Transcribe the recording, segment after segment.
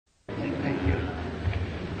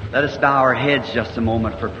Let us bow our heads just a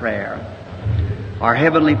moment for prayer. Our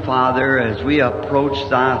Heavenly Father, as we approach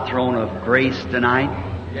Thy throne of grace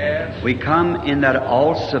tonight, we come in that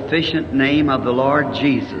all-sufficient name of the Lord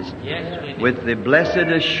Jesus, with the blessed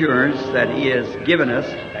assurance that He has given us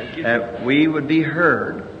that we would be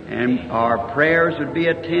heard and our prayers would be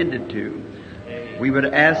attended to. We would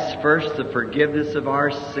ask first the forgiveness of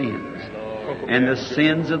our sins and the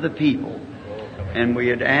sins of the people. And we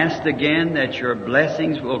had asked again that Your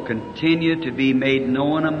blessings will continue to be made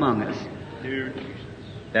known among us,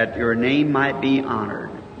 that Your name might be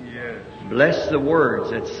honored. Bless the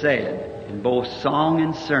words that's said in both song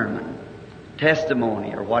and sermon,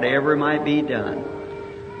 testimony, or whatever might be done.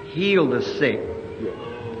 Heal the sick,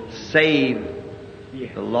 save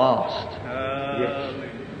the lost.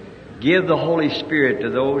 Give the Holy Spirit to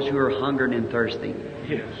those who are hungering and thirsting.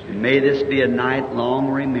 And may this be a night long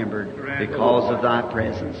remembered because of Thy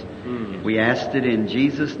presence. We asked it in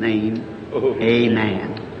Jesus' name.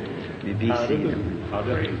 Amen. You may be seated.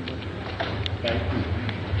 Thank you.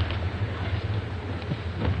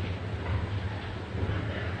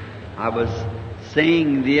 I was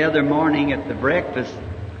saying the other morning at the breakfast,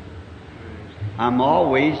 I'm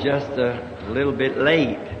always just a little bit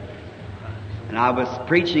late. And I was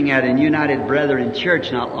preaching at a United Brethren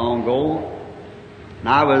church not long ago, and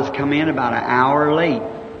I was come in about an hour late.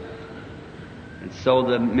 And so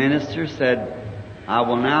the minister said, I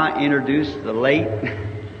will now introduce the late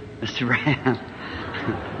Mr. Branham.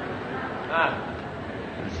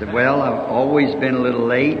 I said, well, I've always been a little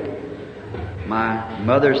late. My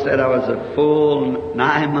mother said I was a full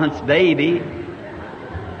 9 months baby.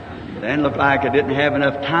 Then looked like I didn't have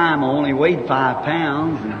enough time. I only weighed 5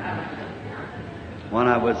 pounds. And when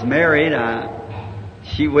I was married,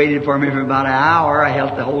 she waited for me for about an hour. I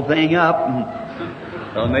held the whole thing up. And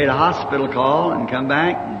so I made a hospital call and come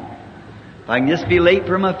back. And if I can just be late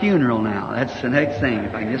for my funeral now, that's the next thing.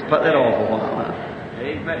 If I can just put that off a while.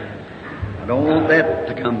 Amen. I don't want that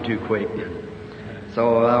to come too quick.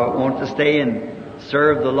 So I want to stay and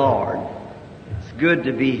serve the Lord. It's good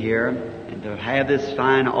to be here and to have this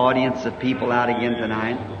fine audience of people out again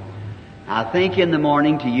tonight. I think in the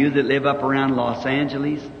morning to you that live up around Los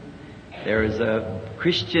Angeles, there is a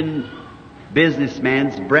Christian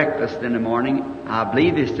businessman's breakfast in the morning. I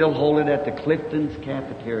believe they still hold it at the Clifton's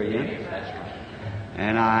Cafeteria.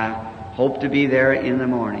 And I hope to be there in the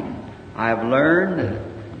morning. I have learned that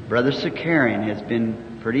Brother Sakarian has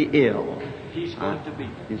been pretty ill. He's going to be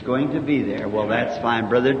there. He's going to be there. Well, that's fine.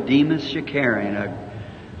 Brother Demas Shakarian,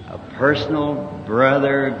 a personal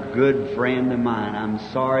brother, good friend of mine. I'm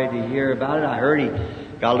sorry to hear about it. I heard he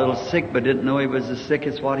got a little sick, but didn't know he was as sick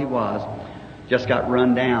as what he was. Just got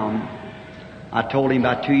run down. I told him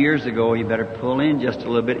about 2 years ago, you better pull in just a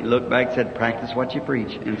little bit. He looked back and said, practice what you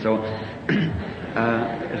preach. And so,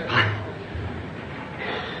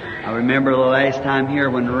 I remember the last time here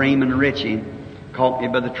when Raymond Ritchie caught me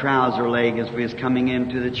by the trouser leg as we was coming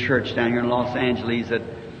into the church down here in Los Angeles at,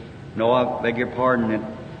 no, I beg your pardon, at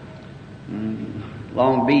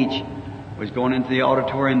Long Beach. Was going into the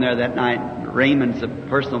auditorium there that night. Raymond's a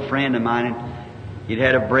personal friend of mine, and he'd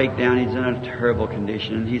had a breakdown. He's in a terrible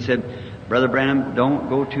condition. And he said, Brother Branham, don't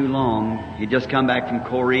go too long. He'd just come back from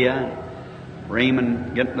Korea.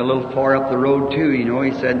 Raymond getting a little far up the road too, you know.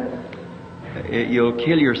 He said, you'll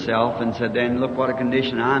kill yourself. And said, then look what a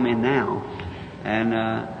condition I'm in now. And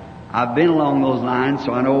I've been along those lines,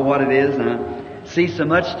 so I know what it is. And I see so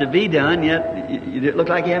much to be done, yet it looks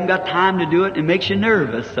like you haven't got time to do it. It makes you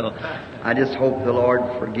nervous. So I just hope the Lord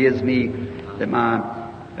forgives me that my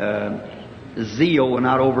zeal will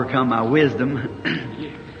not overcome my wisdom.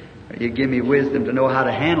 You give me wisdom to know how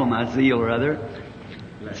to handle my zeal, rather.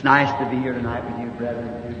 It's nice to be here tonight with you,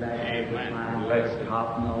 brethren. Bless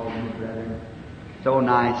Cop and all of you, brethren. So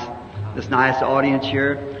nice. This nice audience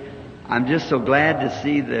here. I'm just so glad to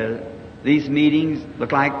see these meetings.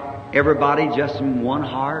 Look like everybody just in one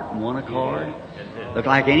heart and one accord. Look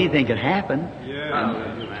like anything could happen.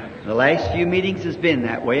 And the last few meetings has been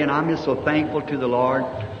that way, and I'm just so thankful to the Lord.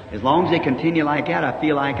 As long as they continue like that, I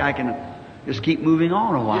feel like I can just keep moving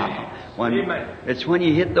on a while. It's when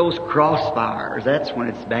you hit those crossfires, that's when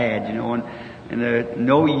it's bad, you know, and there's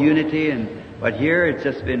no unity. But here it's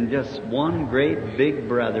just been just one great big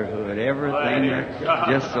brotherhood. Everything,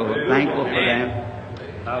 just so thankful for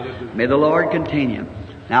that. May the Lord continue.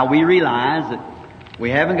 Now we realize that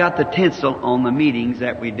we haven't got the tinsel on the meetings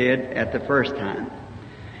that we did at the first time.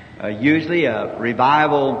 Usually a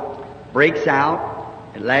revival breaks out.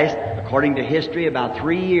 It lasts, according to history, about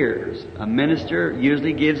 3 years. A minister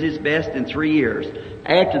usually gives his best in 3 years.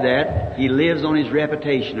 After that, he lives on his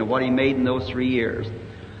reputation of what he made in those 3 years.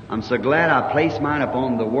 I'm so glad I placed mine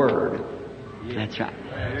upon the Word. That's right.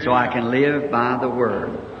 So I can live by the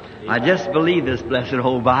Word. I just believe this blessed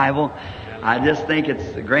old Bible. I just think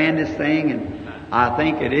it's the grandest thing, and I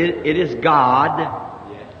think it is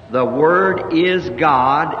God. The Word is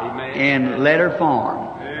God in letter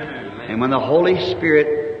form. And when the Holy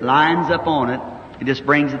Spirit lines up on it, it just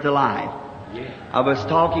brings it to life. I was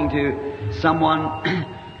talking to someone.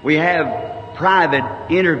 We have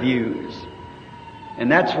private interviews,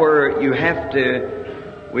 and that's where you have to.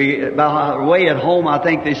 By our way at home, I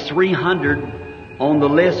think there's 300 on the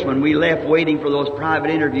list. When we left waiting for those private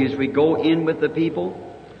interviews, we go in with the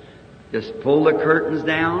people, just pull the curtains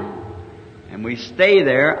down, and we stay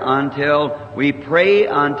there until we pray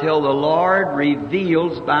until the Lord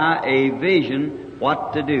reveals by a vision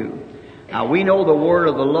what to do. Now, we know the Word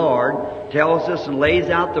of the Lord tells us and lays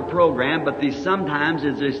out the program, but sometimes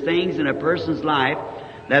there's things in a person's life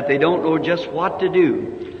that they don't know just what to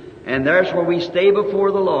do. And there's where we stay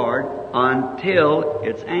before the Lord until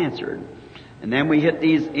it's answered. And then we hit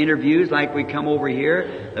these interviews like we come over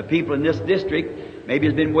here. The people in this district maybe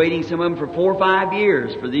has been waiting, some of them, for 4 or 5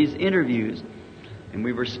 years for these interviews. And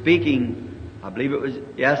we were speaking, I believe it was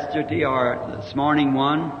yesterday or this morning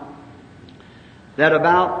one, that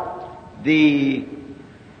about the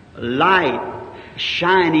light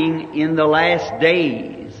shining in the last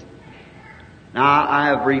days. Now, I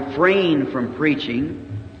have refrained from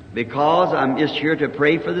preaching because I'm just here to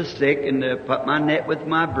pray for the sick and to put my net with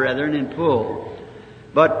my brethren and pull.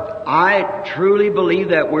 But I truly believe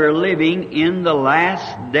that we're living in the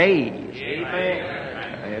last days.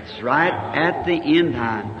 Amen. It's right at the end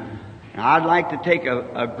time. Now, I'd like to take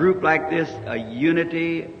a group like this, a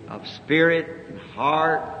unity of spirit and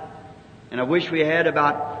heart, and I wish we had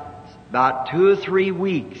about 2 or 3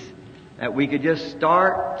 weeks that we could just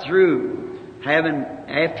start through having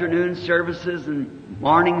afternoon services and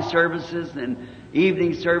morning services and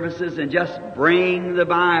evening services and just bring the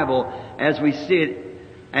Bible as we see it.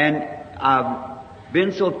 And I've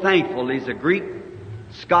been so thankful. He's a Greek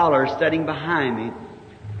scholar studying behind me,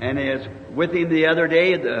 and is with him the other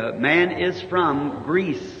day. The man is from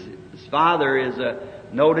Greece. His father is a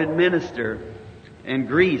noted minister in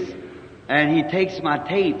Greece. And he takes my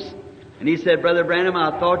tapes, and he said, "Brother Branham,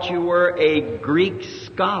 I thought you were a Greek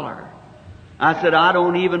scholar." I said, "I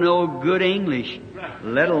don't even know good English,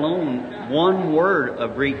 let alone one word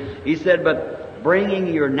of Greek." He said, "But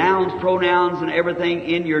bringing your nouns, pronouns, and everything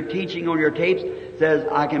in your teaching on your tapes says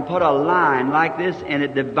I can put a line like this, and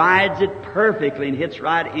it divides it perfectly and hits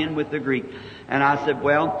right in with the Greek." And I said,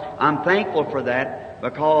 "Well, I'm thankful for that,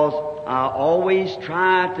 because I always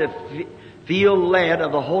try to feel led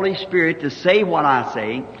of the Holy Spirit to say what I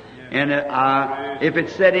say. And if it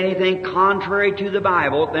said anything contrary to the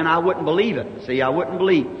Bible, then I wouldn't believe it. See, I wouldn't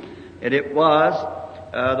believe it was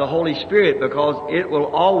the Holy Spirit, because it will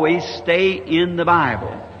always stay in the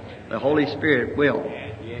Bible. The Holy Spirit will.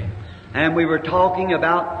 And we were talking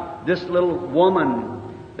about this little woman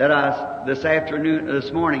that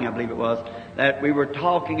this morning, I believe it was, that we were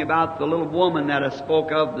talking about the little woman that I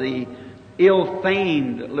spoke of, the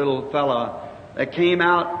ill-famed little fella that came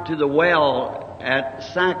out to the well at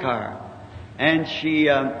Sychar, and she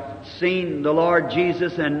seen the Lord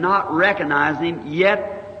Jesus and not recognizing Him,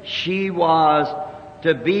 yet she was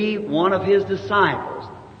to be one of His disciples.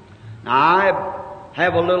 Now, I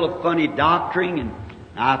have a little funny doctrine, and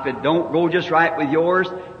now if it don't go just right with yours,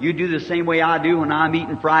 you do the same way I do when I'm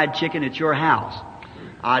eating fried chicken at your house.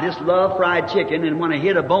 I just love fried chicken, and when I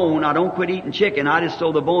hit a bone, I don't quit eating chicken. I just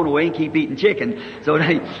throw the bone away and keep eating chicken. So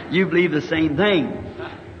you believe the same thing.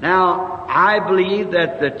 Now, I believe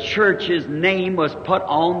that the church's name was put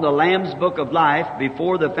on the Lamb's Book of Life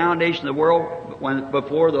before the foundation of the world,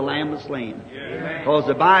 before the Lamb was slain. Because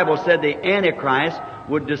the Bible said the Antichrist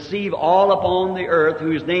would deceive all upon the earth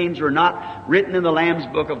whose names were not written in the Lamb's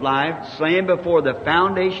Book of Life, slain before the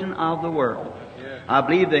foundation of the world. I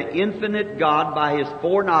believe the infinite God, by His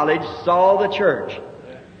foreknowledge, saw the church.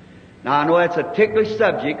 Now, I know that's a ticklish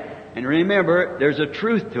subject, and remember, there's a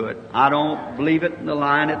truth to it. I don't believe it in the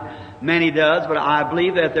line that many does, but I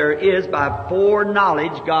believe that there is, by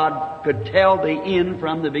foreknowledge, God could tell the end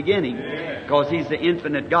from the beginning, because He's the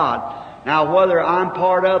infinite God. Now, whether I'm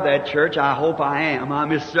part of that church, I hope I am.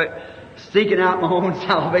 I'm just seeking out my own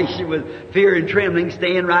salvation with fear and trembling,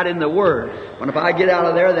 staying right in the Word. When if I get out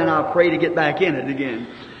of there, then I'll pray to get back in it again.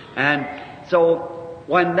 And so,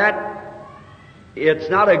 when it's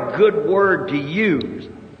not a good word to use,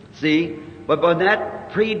 see, but when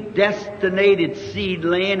that predestinated seed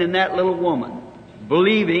laying in that little woman,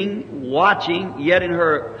 believing, watching, yet in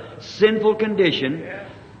her sinful condition,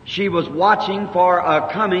 she was watching for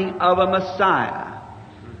a coming of a Messiah.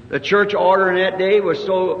 The church order in that day was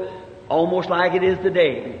so almost like it is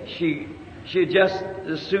today. She'd just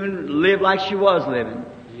as soon live like she was living.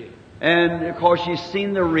 And of course she's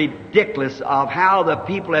seen the ridiculous of how the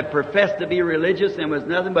people had professed to be religious and was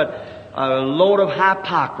nothing but a load of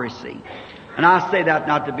hypocrisy. And I say that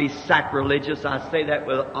not to be sacrilegious. I say that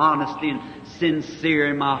with honesty and sincere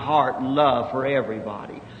in my heart and love for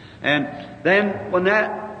everybody. And then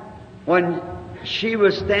when she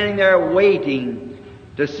was standing there waiting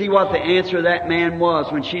to see what the answer of that man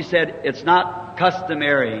was, when she said, it's not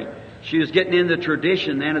customary. She was getting in the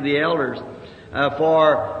tradition then of the elders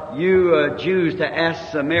for you Jews to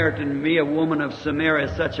ask Samaritan, me, a woman of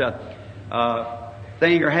Samaria, such a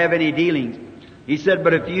thing or have any dealings. He said,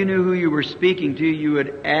 but if you knew who you were speaking to, you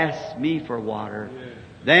would ask me for water.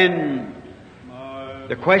 Then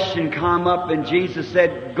the question come up and Jesus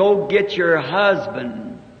said, go get your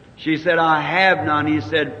husband. She said, I have none. He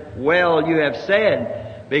said, well, you have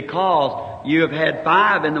said, because you have had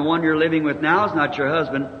 5 and the one you're living with now is not your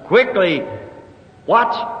husband. Quickly,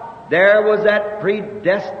 watch. There was that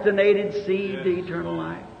predestinated seed to eternal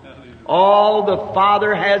life. All the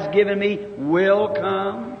Father has given me will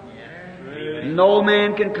come. No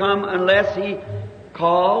man can come unless He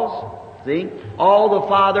calls. See? All the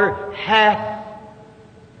Father hath,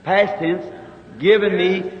 past tense, given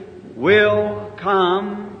me will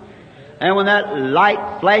come. And when that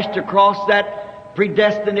light flashed across that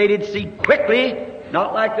predestinated seed quickly,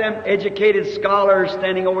 not like them educated scholars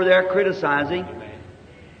standing over there criticizing.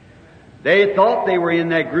 They thought they were in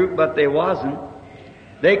that group, but they wasn't.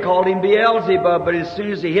 They called him Beelzebub, but as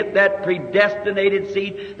soon as he hit that predestinated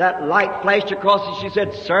seed, that light flashed across it. She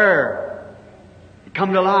said, Sir,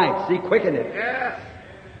 come to life. See, quicken it. Yes.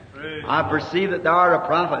 I perceive that thou art a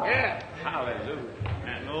prophet. Yes. Hallelujah.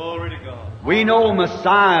 Glory to God. We know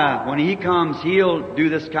Messiah, when He comes, He'll do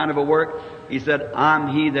this kind of a work. He said,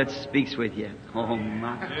 I'm He that speaks with you. Oh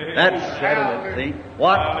my. That settled it, see.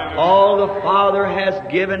 What all the Father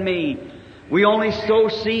has given me. We only sow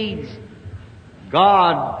seeds.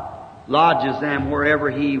 God lodges them wherever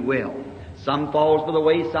He will. Some falls by the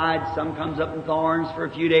wayside, some comes up in thorns for a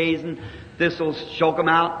few days and thistles choke them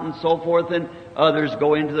out and so forth, and others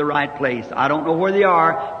go into the right place. I don't know where they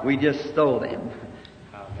are, we just sow them.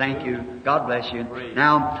 Thank you. God bless you.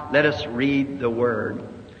 Now, let us read the Word.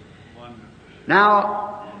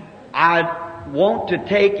 Now, I want to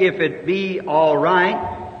take, if it be all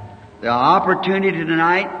right, the opportunity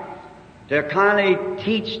tonight to kindly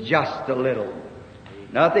teach just a little.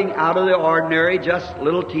 Nothing out of the ordinary, just a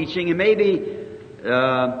little teaching. And maybe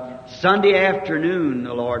Sunday afternoon,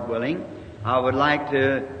 the Lord willing, I would like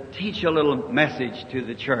to teach a little message to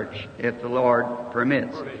the church, if the Lord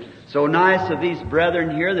permits. So nice of these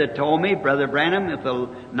brethren here that told me, Brother Branham, with a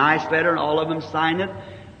nice letter and all of them signed it,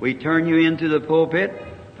 we turn you into the pulpit,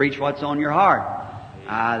 preach what's on your heart.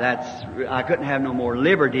 I couldn't have no more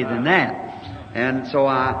liberty than that. And so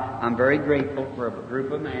I'm very grateful for a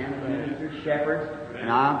group of men, ministers, shepherds,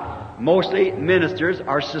 and mostly ministers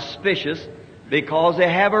are suspicious because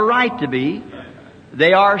they have a right to be.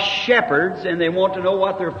 They are shepherds and they want to know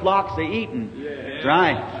what their flocks are eating. That's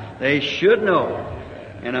right. They should know.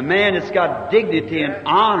 And a man that's got dignity and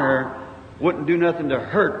honor wouldn't do nothing to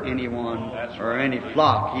hurt anyone or any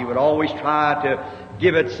flock. He would always try to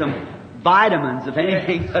give it some vitamins, if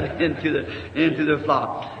anything, but into the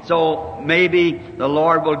flock. So maybe the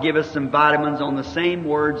Lord will give us some vitamins on the same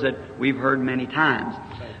words that we've heard many times.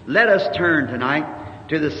 Let us turn tonight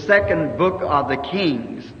to the 2nd book of the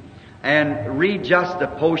Kings and read just a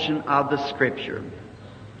portion of the Scripture.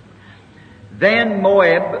 Then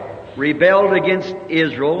Moab rebelled against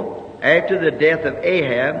Israel after the death of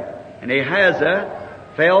Ahab, and Ahaziah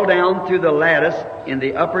fell down through the lattice in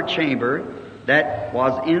the upper chamber that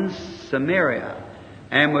was in Samaria,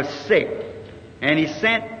 and was sick. And he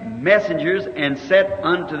sent messengers and said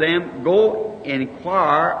unto them, Go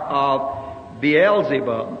inquire of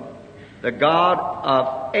Beelzebub, the god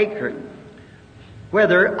of Ekron,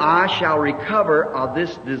 whether I shall recover of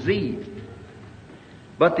this disease.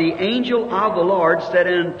 But the angel of the Lord said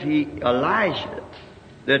unto Elijah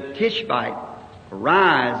the Tishbite,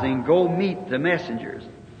 Arise and go meet the messengers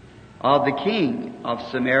of the king of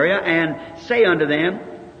Samaria, and say unto them,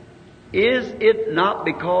 Is it not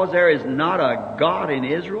because there is not a God in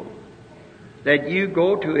Israel that you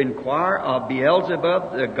go to inquire of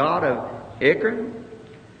Beelzebub, the god of Ekron?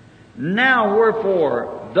 Now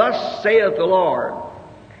wherefore, thus saith the Lord,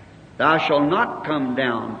 Thou shalt not come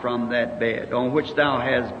down from that bed on which thou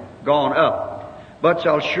hast gone up, but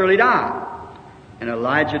shalt surely die. And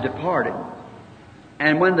Elijah departed.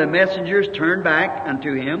 And when the messengers turned back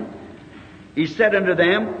unto him, he said unto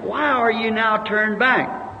them, Why are you now turned back?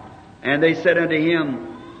 And they said unto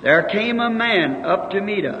him, There came a man up to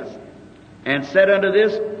meet us, and said unto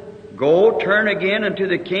this, Go, turn again unto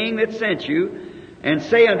the king that sent you, and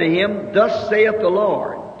say unto him, Thus saith the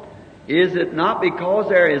Lord, Is it not because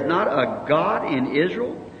there is not a God in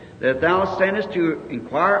Israel, that thou sendest to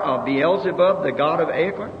inquire of Beelzebub, the god of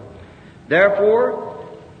Ekron? Therefore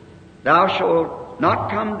thou shalt not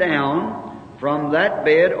come down from that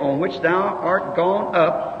bed on which thou art gone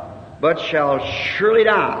up, but shalt surely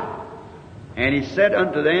die. And he said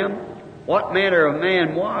unto them, What manner of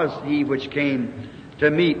man was he which came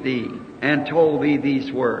to meet thee, and told thee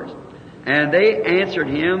these words? And they answered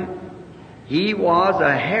him, He was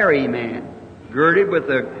a hairy man, girded with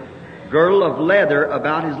a girdle of leather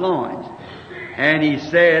about his loins. And he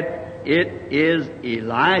said, It is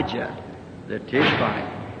Elijah the Tishbite.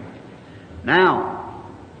 Now,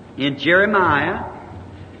 in Jeremiah,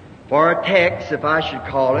 for a text, if I should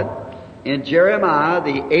call it, in Jeremiah,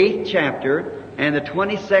 the 8th chapter and the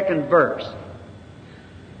 22nd verse,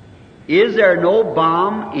 Is there no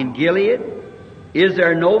balm in Gilead? Is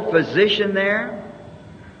there no physician there?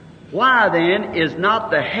 Why then is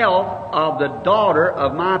not the health of the daughter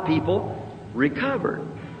of my people recovered?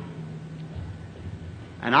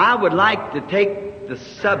 And I would like to take the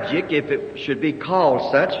subject, if it should be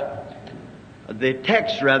called such, the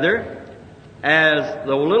text rather, as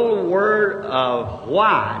the little word of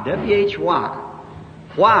why, W-H-Y.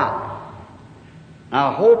 Why?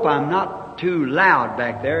 Now I hope I'm not too loud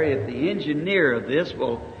back there. If the engineer of this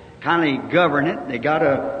will kindly govern it. They got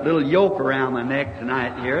a little yoke around my neck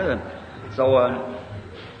tonight here. So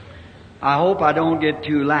I hope I don't get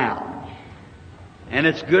too loud. And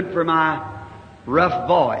it's good for my rough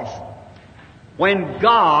voice. When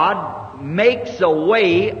God makes a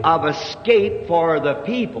way of escape for the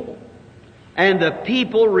people, and the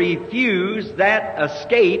people refuse that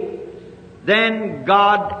escape, then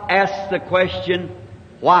God asks the question,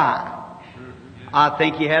 why? I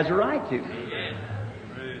think He has a right to.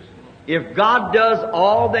 If God does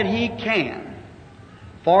all that He can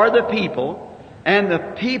for the people, and the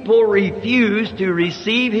people refuse to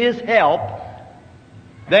receive His help,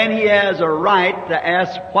 then He has a right to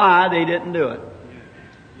ask why they didn't do it.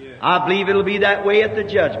 I believe it'll be that way at the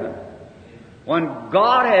judgment. When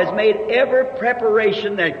God has made every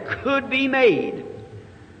preparation that could be made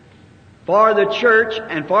for the church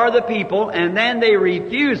and for the people, and then they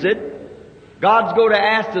refuse it, God's going to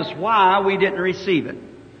ask us why we didn't receive it.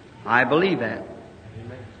 I believe that.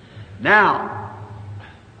 Amen. Now,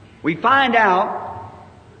 we find out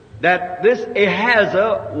that this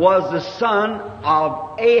Ahaziah was the son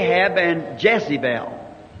of Ahab and Jezebel.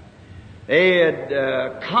 They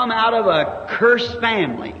had come out of a cursed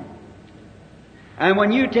family. And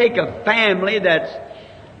when you take a family that's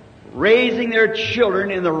raising their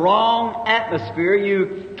children in the wrong atmosphere,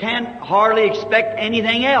 you can't hardly expect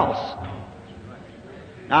anything else.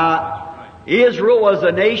 Now, Israel was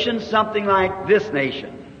a nation something like this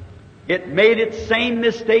nation. It made its same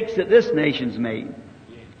mistakes that this nation's made.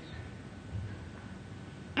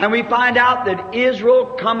 And we find out that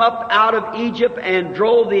Israel come up out of Egypt and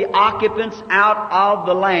drove the occupants out of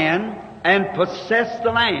the land and possessed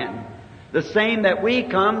the land. The same that we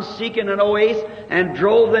come seeking an oasis and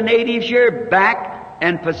drove the natives here back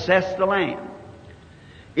and possessed the land.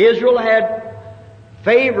 Israel had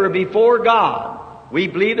favor before God. We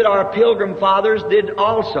believe that our pilgrim fathers did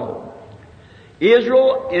also.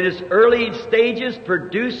 Israel, in its early stages,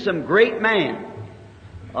 produced some great men.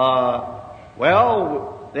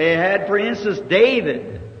 They had, for instance,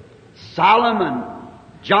 David, Solomon,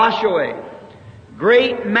 Joshua,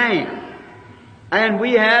 great men. And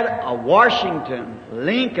we had a Washington,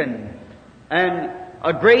 Lincoln, and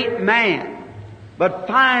a great man. But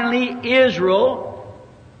finally, Israel,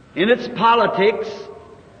 in its politics,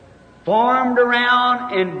 formed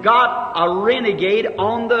around and got a renegade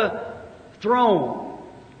on the throne.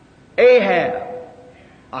 Ahab,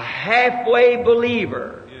 a halfway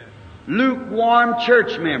believer, lukewarm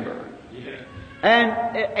church member.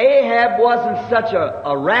 And Ahab wasn't such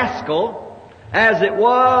a rascal as it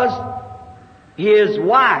was his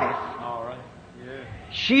wife.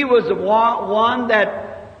 She was the one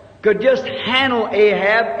that could just handle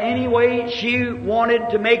Ahab any way she wanted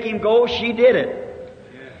to make him go. She did it.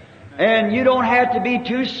 And you don't have to be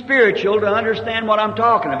too spiritual to understand what I'm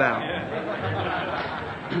talking about.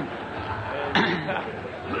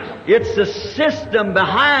 It's the system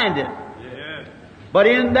behind it. But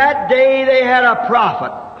in that day they had a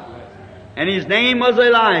prophet, and his name was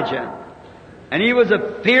Elijah. And he was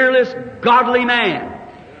a fearless, godly man.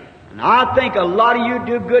 And I think a lot of you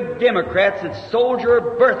do good Democrats that sold your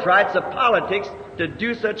birthrights of politics to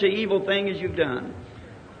do such an evil thing as you've done.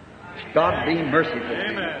 God be merciful.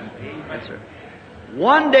 Amen. Yes, sir.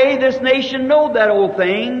 One day this nation knowed that old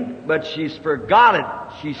thing, but she's forgot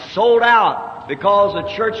it. She's sold out because the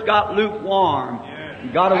church got lukewarm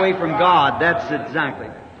and got away from God. That's exactly.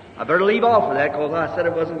 I better leave off of that because I said I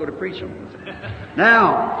wasn't going to preach on this.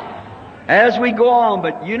 Now, as we go on,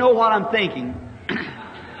 but you know what I'm thinking.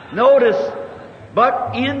 Notice,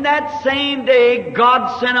 but in that same day,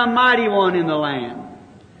 God sent a mighty one in the land.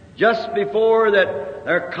 Just before that,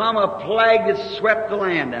 there come a plague that swept the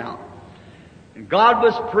land out. And God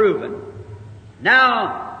was proven.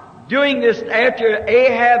 Now, doing this after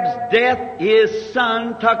Ahab's death, his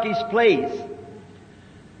son took his place.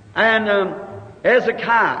 And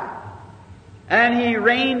Hezekiah. And he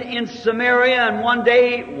reigned in Samaria, and one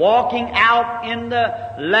day, walking out in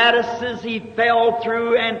the lattices, he fell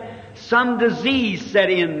through, and some disease set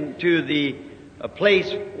into the place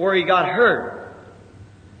where he got hurt.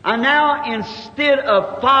 And now, instead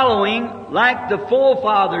of following, like the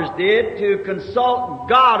forefathers did, to consult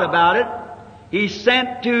God about it, he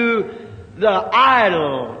sent to the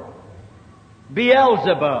idol,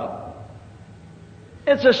 Beelzebub.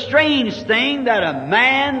 It's a strange thing that a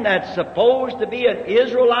man that's supposed to be an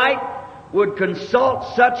Israelite would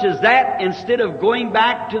consult such as that instead of going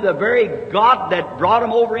back to the very God that brought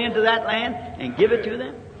him over into that land and give it to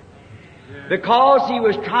them. Because he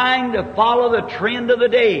was trying to follow the trend of the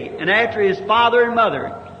day and after his father and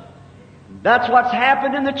mother. That's what's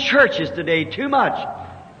happened in the churches today too much.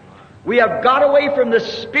 We have got away from the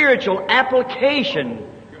spiritual application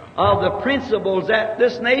of the principles that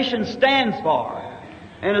this nation stands for.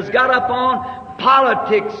 And has got up on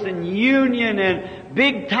politics and union and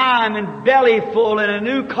big time and belly full and a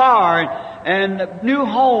new car and new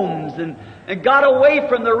homes and got away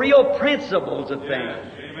from the real principles of things.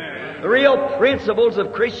 The real principles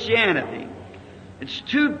of Christianity. It's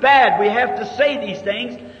too bad we have to say these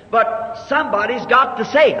things, but somebody's got to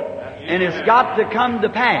say it. And it's got to come to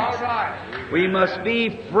pass. We must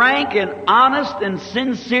be frank and honest and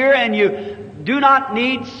sincere, and you do not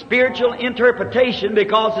need spiritual interpretation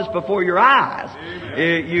because it's before your eyes.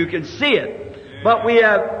 You can see it. But we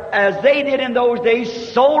have, as they did in those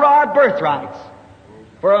days, sold our birthrights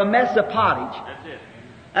for a mess of pottage.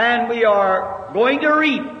 And we are going to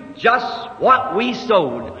reap just what we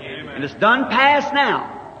sowed. And it's done past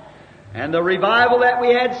now. And the revival that we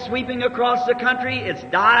had sweeping across the country, it's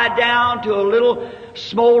died down to a little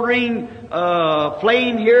smoldering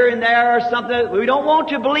flame here and there or something. We don't want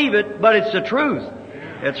to believe it, but it's the truth.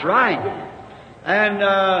 It's right.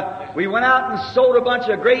 And we went out and sowed a bunch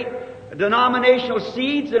of great denominational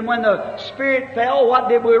seeds, and when the Spirit fell, what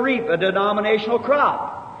did we reap? A denominational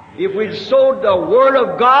crop. If we'd sowed the Word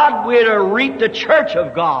of God, we'd have reaped the Church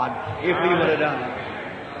of God if we would have done it.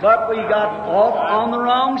 But we got off on the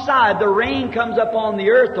wrong side. The rain comes up on the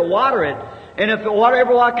earth to water it. And if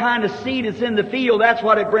what kind of seed is in the field, that's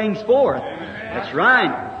what it brings forth. That's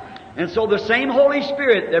right. And so the same Holy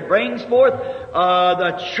Spirit that brings forth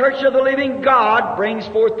the Church of the Living God brings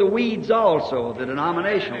forth the weeds also, the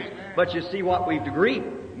denominationals. But you see what we've reaped.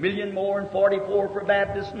 1,000,000 more and 44 for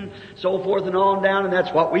Baptists and so forth and on down. And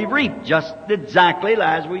that's what we've reaped. Just exactly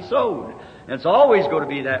as we sowed. It's always going to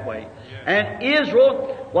be that way. And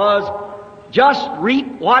Israel was just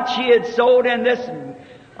reaped what she had sowed, and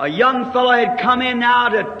a young fellow had come in now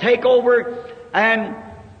to take over, and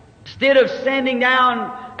instead of sending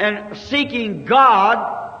down and seeking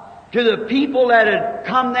God to the people that had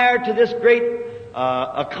come there to this great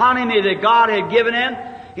economy that God had given him,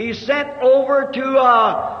 he sent over to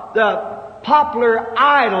the popular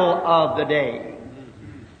idol of the day.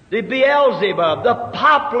 The Beelzebub, the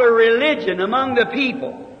popular religion among the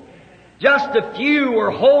people. Just a few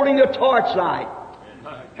were holding a torchlight.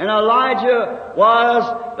 And Elijah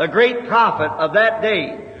was the great prophet of that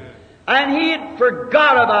day. And he had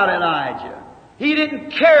forgot about Elijah. He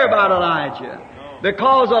didn't care about Elijah.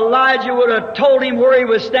 Because Elijah would have told him where he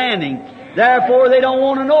was standing. Therefore, they don't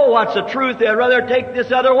want to know what's the truth. They'd rather take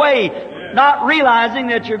this other way. Not realizing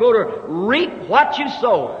that you're going to reap what you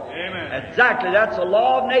sow. Exactly. That's the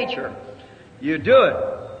law of nature. You do it.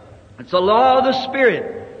 It's the law of the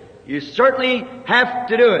Spirit. You certainly have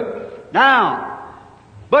to do it. Now,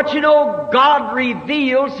 but you know, God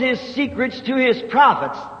reveals His secrets to His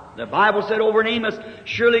prophets. The Bible said over in Amos,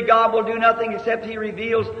 surely God will do nothing except He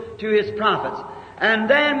reveals to His prophets. And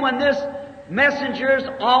then when this messenger's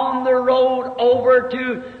on the road over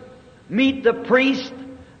to meet the priest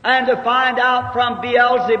and to find out from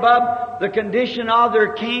Beelzebub the condition of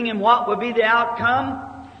their king and what would be the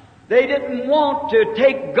outcome, they didn't want to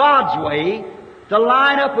take God's way, to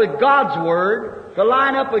line up with God's Word, to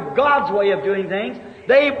line up with God's way of doing things.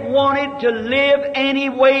 They wanted to live any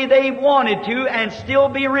way they wanted to and still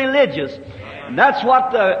be religious. And that's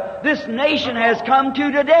what this nation has come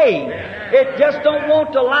to today. It just don't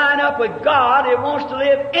want to line up with God. It wants to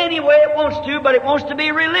live any way it wants to, but it wants to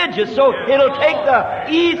be religious. So it'll take the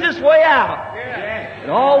easiest way out. It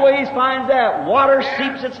always finds that water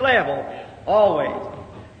seeps its level. Always.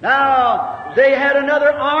 Now, they had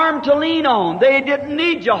another arm to lean on. They didn't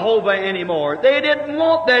need Jehovah anymore. They didn't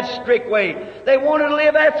want that strict way. They wanted to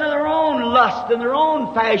live after their own lust and their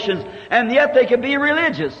own fashions, and yet they could be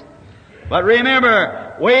religious. But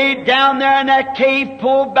remember, way down there in that cave,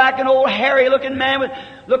 pulled back an old hairy-looking man with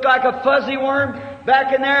looked like a fuzzy worm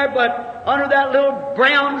back in there, but under that little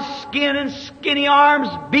brown skin and skinny arms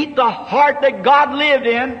beat the heart that God lived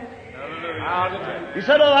in. He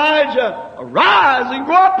said, Elijah, arise and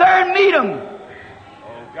go up there and meet him.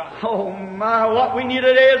 Oh my, what we need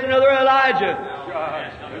today is another Elijah.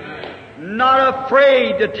 Not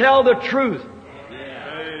afraid to tell the truth.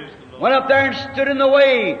 Went up there and stood in the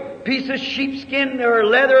way. Piece of sheepskin or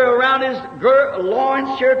leather around his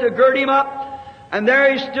loins here to gird him up. And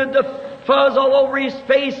there he stood, the fuzz all over his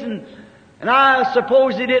face. And I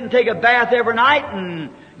suppose he didn't take a bath every night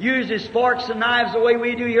and use his forks and knives the way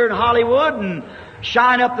we do here in Hollywood and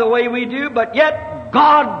shine up the way we do. But yet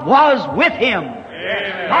God was with him.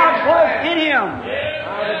 God was in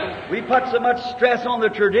him. We put so much stress on the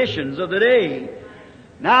traditions of the day.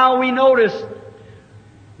 Now we notice,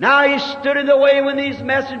 now he stood in the way when these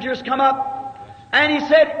messengers come up, and he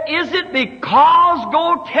said, is it because,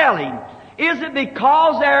 go tell him, is it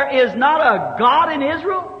because there is not a God in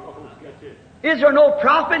Israel? Is there no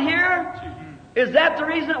prophet here? Is that the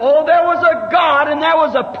reason? Oh, there was a God and there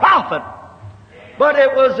was a prophet. But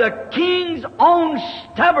it was a king's own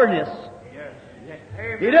stubbornness.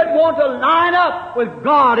 He didn't want to line up with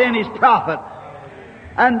God and his prophet.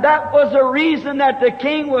 And that was the reason that the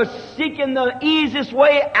king was seeking the easiest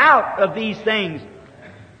way out of these things.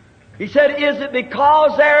 He said, is it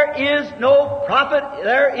because there is no prophet,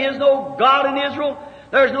 there is no God in Israel?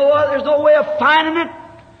 There's no way of finding it?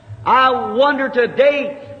 I wonder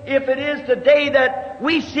today if it is today that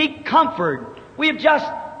we seek comfort. We've just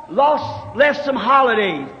left some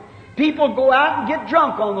holidays. People go out and get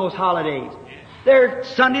drunk on those holidays. They're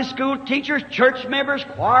Sunday school teachers, church members,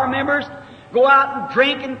 choir members, go out and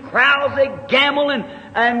drink in crowds, they gamble,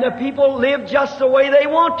 and the people live just the way they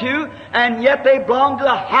want to, and yet they belong to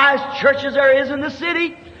the highest churches there is in the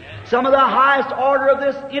city. Some of the highest order of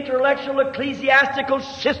this intellectual ecclesiastical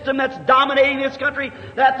system that's dominating this country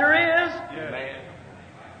that there is.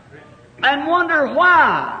 And wonder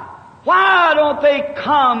why. Why don't they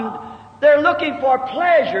come? They're looking for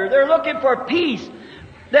pleasure. They're looking for peace.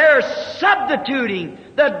 They're substituting.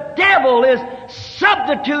 The devil is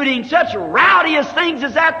substituting such rowdiest things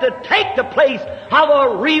as that to take the place of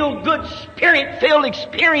a real good Spirit-filled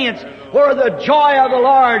experience where the joy of the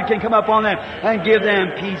Lord can come upon them and give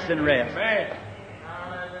them peace and rest.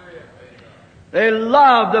 They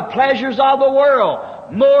love the pleasures of the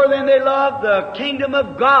world more than they love the kingdom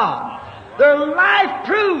of God. Their life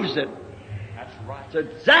proves it. It's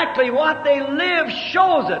exactly what they live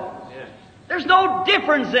shows it. There's no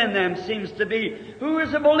difference in them, seems to be. Who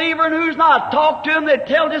is a believer and who's not? Talk to them, they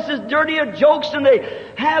tell just as dirty of jokes, and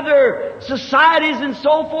they have their societies and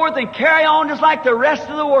so forth and carry on just like the rest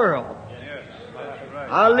of the world.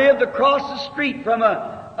 I lived across the street from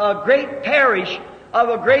a great parish of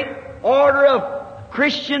a great order of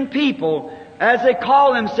Christian people, as they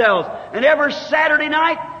call themselves. And every Saturday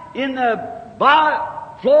night in the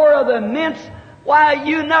floor of the mints, why,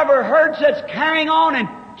 you never heard such carrying on and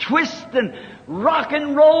twist and rock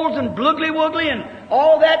and rolls and bloogly-woogly and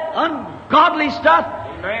all that ungodly stuff.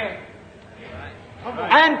 Amen.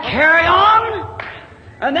 And carry on.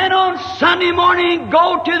 And then on Sunday morning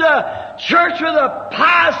go to the church with a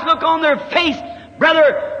pious look on their face.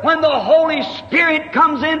 Brother, when the Holy Spirit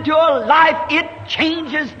comes into a life, it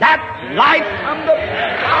changes that life from the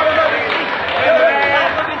bottom of its feet to the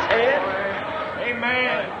top of its head.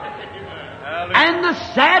 Amen. And the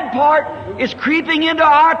sad part is creeping into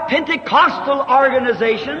our Pentecostal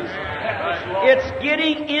organizations. It's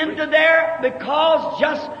getting into there because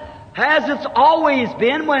just as it's always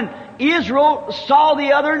been, when Israel saw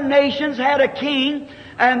the other nations had a king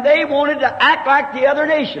and they wanted to act like the other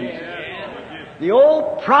nations. The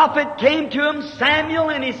old prophet came to him, Samuel,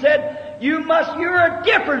 and he said, you're a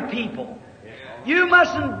different people. You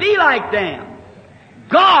mustn't be like them.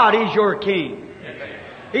 God is your king.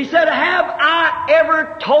 He said, have I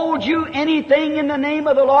ever told you anything in the name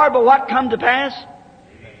of the Lord but what come to pass?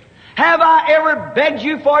 Have I ever begged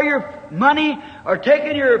you for your money or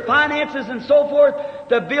taken your finances and so forth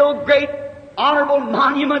to build great honorable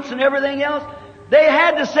monuments and everything else. They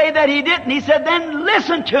had to say that he didn't. He said, then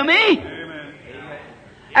listen to me.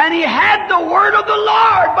 And he had the word of the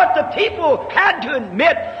Lord, but the people had to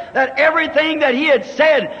admit that everything that he had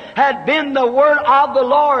said had been the word of the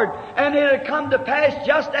Lord, and it had come to pass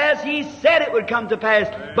just as he said it would come to pass.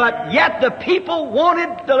 But yet the people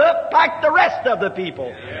wanted to look like the rest of the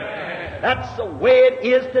people. That's the way it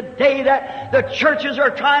is today, that the churches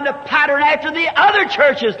are trying to pattern after the other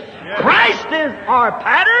churches. Christ is our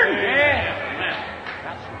pattern.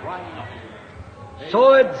 That's right.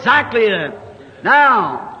 So exactly that.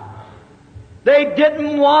 Now, they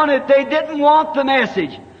didn't want it. They didn't want the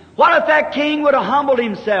message. What if that king would have humbled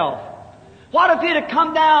himself? What if he'd have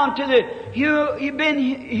come down to he'd been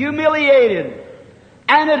humiliated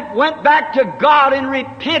and it went back to God and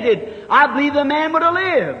repented? I believe the man would have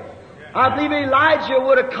lived. I believe Elijah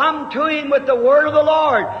would have come to him with the word of the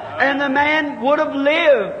Lord, and the man would have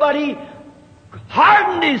lived. But he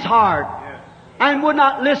hardened his heart and would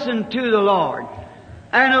not listen to the Lord.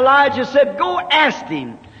 And Elijah said, go ask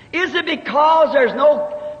him. Is it because there's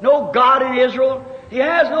no God in Israel? He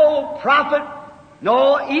has no prophet?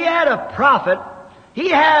 No, he had a prophet.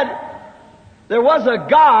 There was a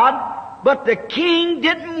God, but the king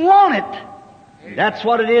didn't want it. That's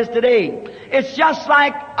what it is today. It's just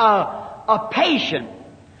like a patient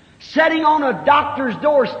sitting on a doctor's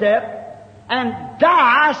doorstep and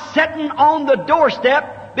die sitting on the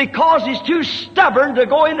doorstep because he's too stubborn to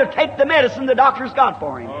go in to take the medicine the doctor's got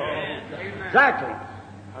for him. Exactly.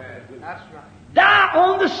 That's right. Die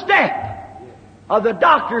on the step of the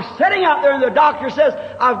doctor sitting out there, and the doctor says,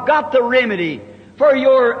 I've got the remedy for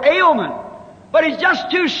your ailment. But he's just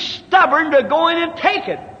too stubborn to go in and take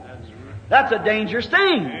it. That's a dangerous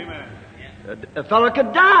thing. A fellow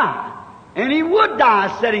could die, and he would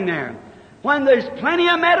die sitting there. When there's plenty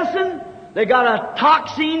of medicine, they got a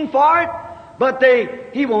toxin for it, but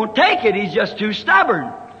he won't take it. He's just too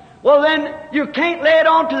stubborn. Well, then you can't lay it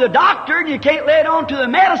on to the doctor, and you can't lay it on to the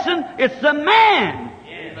medicine. It's the man.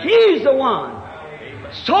 He's the one.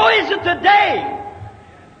 So is it today.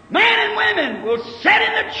 Men and women will sit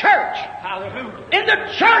in the church, in the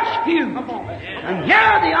church pew, and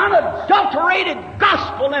hear the unadulterated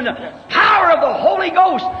gospel and the power of the Holy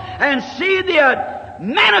Ghost, and see the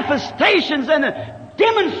manifestations and the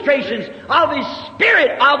demonstrations of His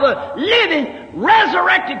Spirit, of a living,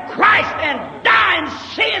 resurrected Christ, and dying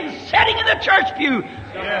sin sitting in the church pew.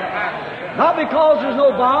 Not because there's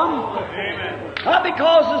no balm, not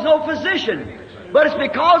because there's no physician, but it's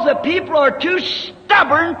because the people are too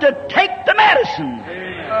stubborn to take the medicine.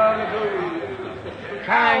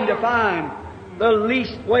 Trying to find the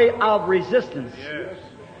least way of resistance.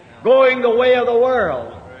 Going the way of the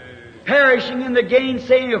world. Perishing in the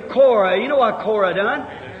gainsaying of Korah. You know what Korah done?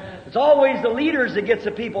 It's always the leaders that gets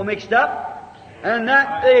the people mixed up. And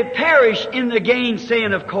that they perish in the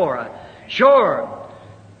gainsaying of Korah. Sure.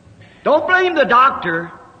 Don't blame the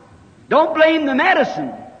doctor. Don't blame the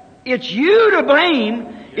medicine. It's you to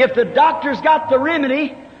blame. If the doctor's got the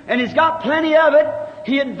remedy and he's got plenty of it,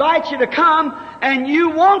 he invites you to come and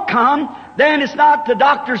you won't come, then it's not the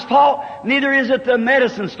doctor's fault, neither is it the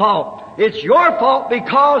medicine's fault. It's your fault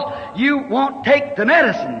because you won't take the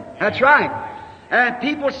medicine. That's right. And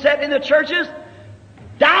people sit in the churches,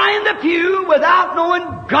 die in the pew without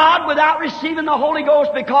knowing God, without receiving the Holy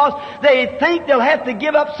Ghost, because they think they'll have to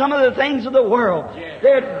give up some of the things of the world.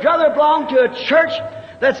 They'd rather belong to a church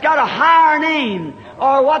that's got a higher name,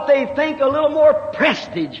 or what they think a little more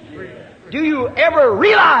prestige. Do you ever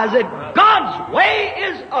realize that God's way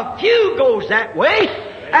is a few goes that way,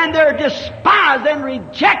 and they're despised and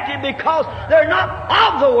rejected because they're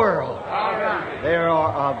not of the world. They are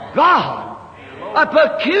of God, a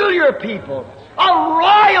peculiar people, a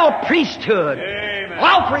royal priesthood,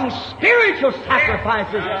 offering spiritual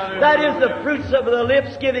sacrifices. That is the fruits of the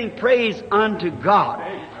lips, giving praise unto God.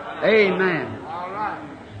 Amen.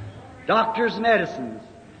 Doctors' medicines.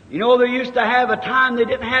 You know, they used to have a time they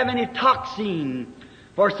didn't have any toxin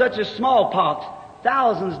for such as smallpox.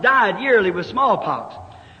 Thousands died yearly with smallpox.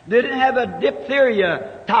 They didn't have a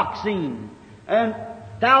diphtheria toxin. And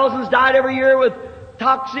thousands died every year with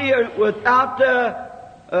toxin, without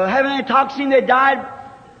having any toxin. They died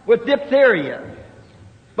with diphtheria.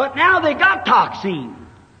 But now they got toxin.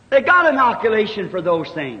 They got inoculation for those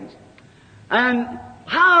things. And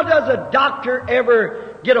how does a doctor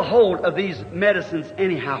ever get a hold of these medicines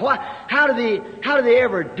anyhow? How do they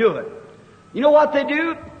ever do it? You know what they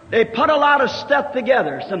do? They put a lot of stuff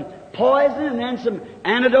together, some poison and then some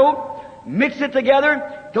antidote, mix it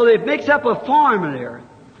together till they mix up a formula.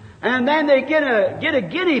 And then they get a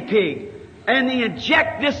guinea pig, and they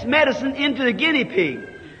inject this medicine into the guinea pig.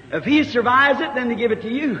 If he survives it, then they give it to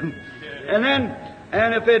you. And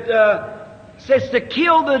if it says to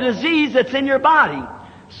kill the disease that's in your body,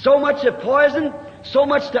 so much of poison, so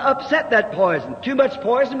much to upset that poison. Too much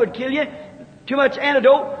poison would kill you. Too much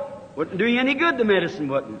antidote wouldn't do you any good. The medicine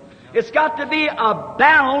wouldn't. It's got to be a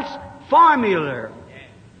balanced formula.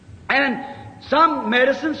 And some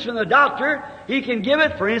medicines from the doctor, he can give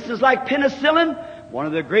it, for instance, like penicillin, one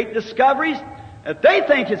of the great discoveries. If they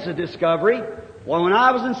think it's a discovery, well, when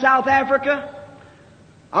I was in South Africa,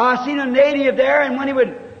 I seen a native there, and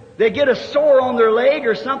when they get a sore on their leg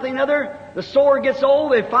or something other, the sore gets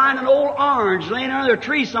old, they find an old orange laying under a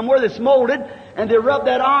tree somewhere that's molded, and they rub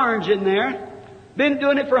that orange in there. Been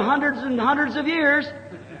doing it for hundreds and hundreds of years,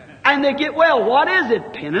 and they get well. What is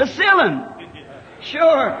it? Penicillin.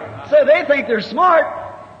 Sure. So they think they're smart.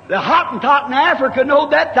 The Hottentot in Africa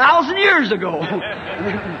knowed that 1,000 years ago.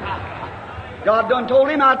 God done told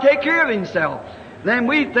him how to take care of himself. Then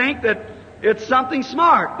we think that it's something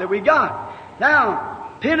smart that we got.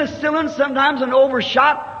 Now, penicillin, sometimes an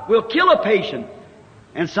overshot will kill a patient.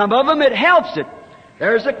 And some of them, it helps it.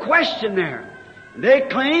 There's a question there. They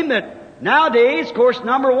claim that nowadays, of course,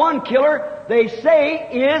 number one killer, they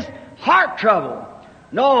say, is heart trouble.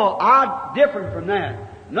 No, I'm different from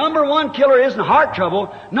that. Number one killer isn't heart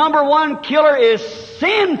trouble. Number one killer is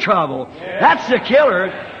sin trouble. That's the killer.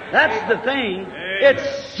 That's the thing. It's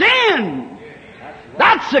sin.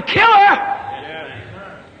 That's the killer.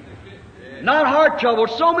 Not heart trouble.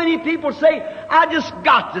 So many people say, I just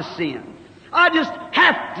got to sin. I just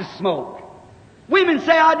have to smoke. Women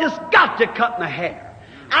say, I just got to cut my hair.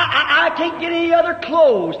 I can't get any other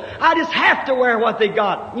clothes. I just have to wear what they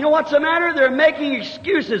got. You know what's the matter? They're making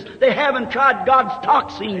excuses. They haven't tried God's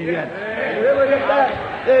toxin yet. If they ever get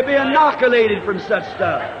that, they'd be inoculated from such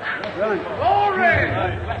stuff. Right.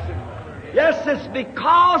 Yes, it's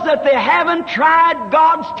because that they haven't tried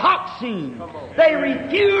God's toxin. They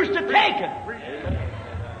refuse to take it.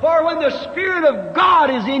 For when the Spirit of God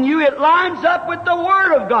is in you, it lines up with the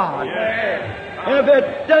Word of God. And if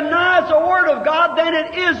it denies the Word of God, then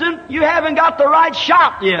it isn't. You haven't got the right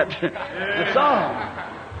shot yet. That's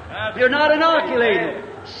all. You're not inoculated.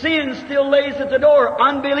 Sin still lays at the door.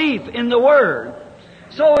 Unbelief in the Word.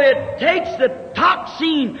 So it takes the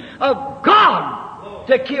toxin of God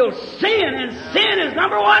to kill sin, and sin is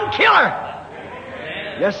number one killer.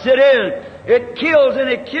 Yes, it is. It kills, and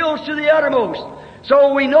it kills to the uttermost.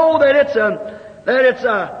 So we know that it's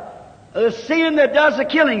a sin that does the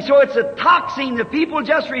killing. So it's a toxin. The people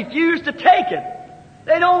just refuse to take it.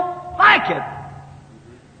 They don't like it.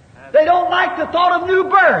 They don't like the thought of new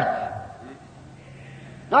birth.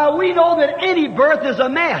 Now we know that any birth is a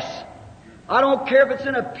mess. I don't care if it's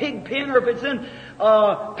in a pig pen or if it's in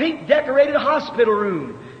a pink decorated hospital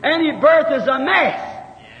room. Any birth is a mess.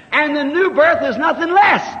 And the new birth is nothing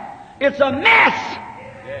less. It's a mess.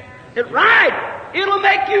 It's right. It'll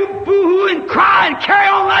make you boo-hoo and cry and carry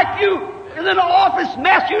on like you in the office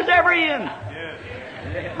mess you was ever in.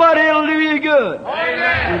 But it'll do you good.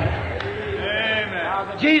 Amen.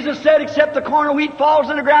 Jesus said, except the corn of wheat falls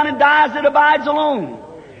in the ground and dies, it abides alone.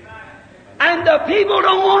 And the people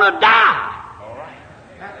don't want to die.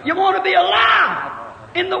 You want to be alive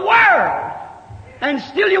in the Word. And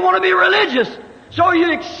still you want to be religious. So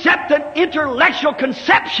you accept an intellectual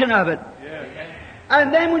conception of it.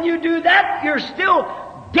 And then when you do that, you're still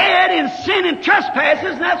dead in sin and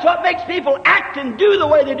trespasses, and that's what makes people act and do the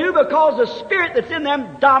way they do, because the spirit that's in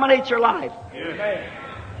them dominates your life.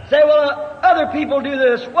 Say, well, other people do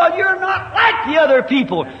this. Well, you're not like the other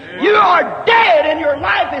people. You are dead, and your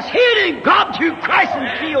life is hid in God through Christ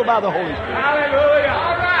and sealed by the Holy Spirit. Hallelujah.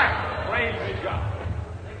 All right. Praise God.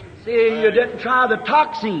 See, you didn't try the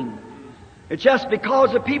toxin. It's just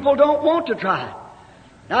because the people don't want to try it.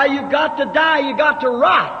 Now you've got to die, you've got to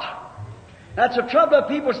rot. That's the trouble of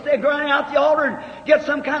people running out the altar and get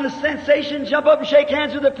some kind of sensation, jump up and shake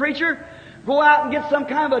hands with the preacher, go out and get some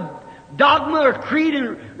kind of a dogma or creed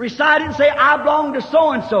and recite it and say, I belong to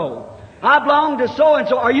so-and-so. I belong to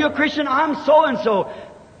so-and-so. Are you a Christian? I'm so-and-so.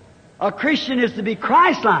 A Christian is to be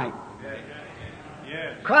Christ-like.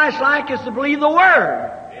 Christ-like is to believe the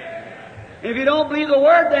Word. If you don't believe the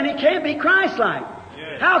Word, then he can't be Christ-like.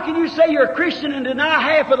 How can you say you're a Christian and deny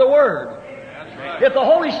half of the Word? If the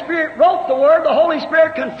Holy Spirit wrote the Word, the Holy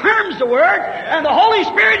Spirit confirms the Word, and the Holy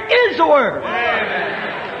Spirit is the Word.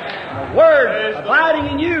 The Word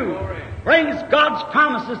abiding in you brings God's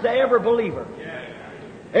promises to every believer.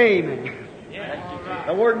 Amen.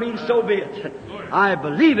 The Word means so be it. I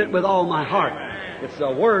believe it with all my heart. It's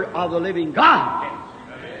the Word of the living God.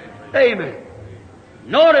 Amen.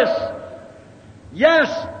 Notice,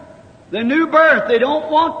 yes, The new birth. They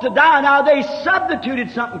don't want to die. Now they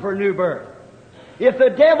substituted something for new birth.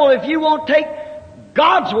 If you won't take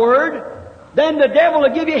God's Word, then the devil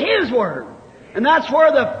will give you his Word. And that's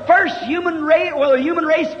where the first human race, the human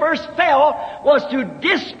race first fell, was to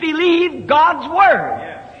disbelieve God's Word.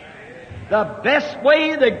 Yes. The best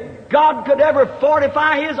way that God could ever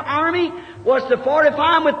fortify His army was to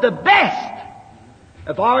fortify them with the best.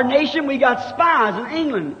 If our nation, we got spies in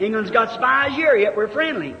England. England's got spies here, yet we're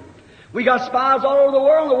friendly. We got spies all over the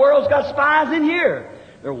world, and the world's got spies in here.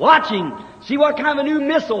 They're watching, see what kind of a new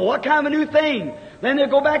missile, what kind of a new thing. Then they'll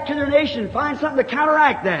go back to their nation, find something to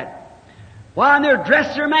counteract that. While they're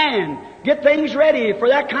dress their man, get things ready for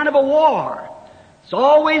that kind of a war. It's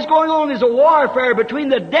always going on. There's a warfare between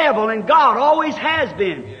the devil and God, always has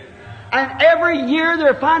been. And every year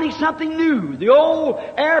they're finding something new. The old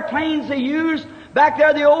airplanes they used back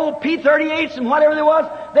there, the old P-38s and whatever there was,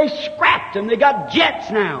 they scrapped them. They got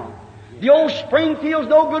jets now. The old Springfield's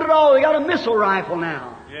no good at all. They got a missile rifle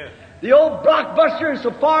now. Yes. The old blockbuster is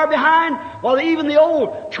so far behind, while even the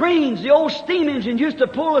old trains, the old steam engines used to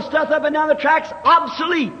pull the stuff up and down the tracks,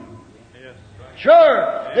 obsolete. Yes.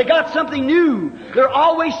 Sure, they got something new. They're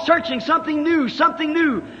always searching something new, something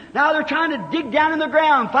new. Now they're trying to dig down in the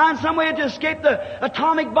ground, find some way to escape the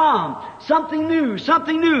atomic bomb. Something new,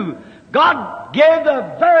 something new. God gave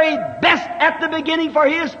the very best at the beginning for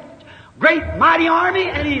His great mighty army,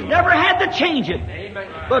 and He's never had to change it. Amen.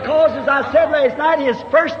 Because, as I said last night, His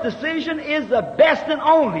first decision is the best and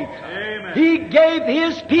only. Amen. He gave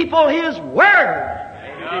His people His Word.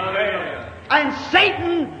 Amen. And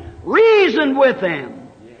Satan reasoned with them.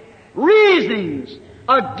 Reasonings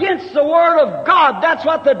against the Word of God. That's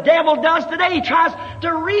what the devil does today. He tries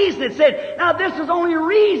to reason it. Said, now this is only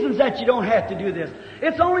reasons that you don't have to do this.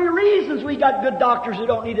 It's only reasons we got good doctors who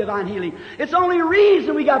don't need divine healing. It's only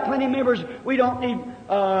reason we got plenty of members we don't need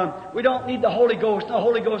the Holy Ghost. The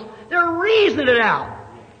Holy Ghost. They're reasoning it out.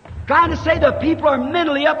 Trying to say the people are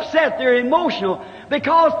mentally upset. They're emotional.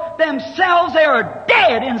 Because themselves they are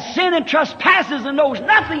dead in sin and trespasses and knows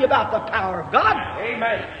nothing about the power of God.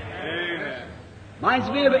 Amen. Amen. Reminds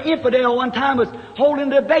me of an infidel one time was holding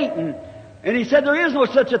debating. And he said there is no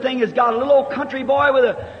such a thing as God. A little old country boy with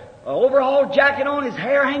an overhauled jacket on, his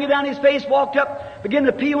hair hanging down his face, walked up, began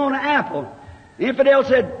to peel on an apple. The infidel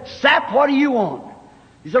said, "Sap, what do you want?"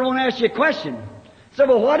 He said, "I want to ask you a question." He said,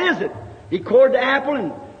 "Well, what is it?" He cored the apple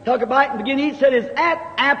and took a bite and began to eat. He said, "Is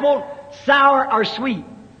that apple sour or sweet?"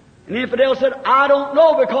 And the infidel said, "I don't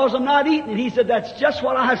know because I'm not eating it." He said, "That's just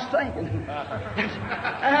what I was thinking."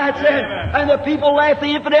 That's it. And the people laughed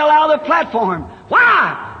the infidel out of the platform.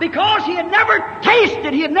 Why? Because he had never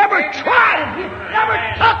tasted, he had never tried it, he had never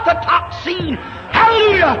took the toxin.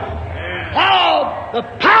 Hallelujah! Oh, the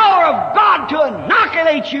power of God to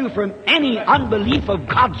inoculate you from any unbelief of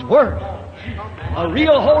God's Word. A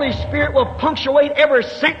real Holy Spirit will punctuate every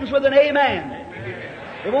sentence with an amen.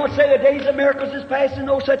 It won't say the days of miracles is past and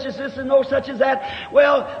no such as this and no such as that.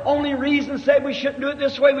 Well, only reason said we shouldn't do it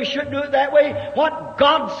this way, we shouldn't do it that way. What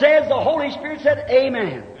God says, the Holy Spirit said,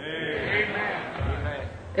 amen. Amen.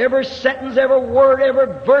 Every sentence, every word, every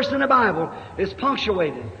verse in the Bible is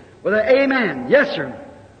punctuated with an amen. Yes, sir.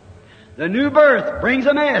 The new birth brings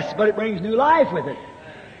a mess, but it brings new life with it.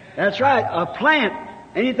 That's right. A plant,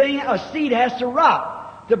 anything, a seed has to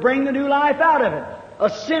rot to bring the new life out of it. A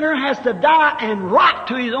sinner has to die and rot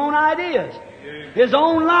to his own ideas. His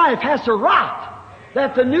own life has to rot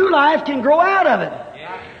that the new life can grow out of it.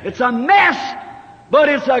 It's a mess, but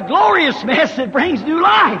it's a glorious mess that brings new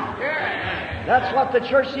life. That's what the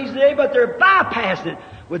church sees today, but they're bypassing it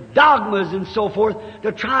with dogmas and so forth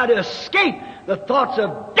to try to escape the thoughts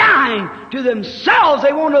of dying to themselves.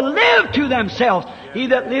 They want to live to themselves. He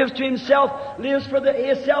that lives to himself lives for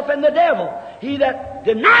himself and the devil. He that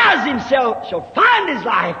denies himself shall find his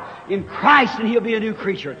life in Christ, and he'll be a new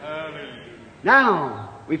creature. Amen.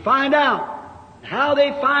 Now, we find out how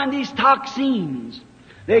they find these toxins.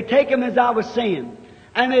 They take them, as I was saying,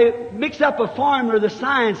 and they mix up a formula, the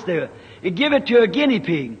science there, and give it to a guinea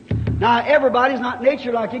pig. Now, everybody's not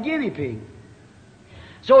natured like a guinea pig.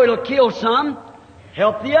 So it'll kill some,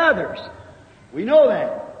 help the others. We know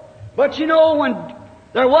that. But you know, when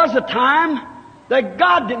there was a time that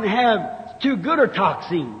God didn't have too good a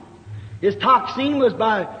toxin. His toxin was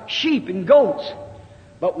by sheep and goats.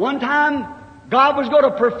 But one time, God was going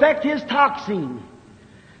to perfect His toxin.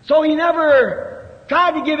 So He never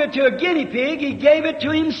tried to give it to a guinea pig. He gave it to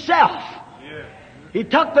Himself. He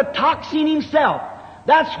took the toxin Himself.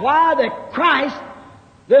 That's why that Christ,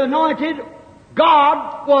 the anointed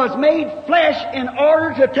God, was made flesh in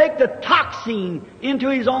order to take the toxin into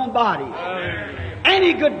His own body. Amen.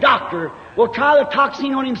 Any good doctor will try the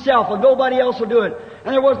toxin on himself and nobody else will do it.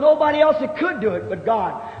 And there was nobody else that could do it but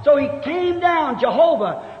God. So He came down,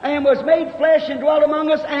 Jehovah, and was made flesh and dwelt among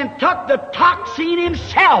us and took the toxin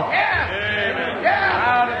Himself.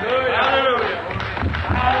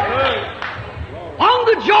 On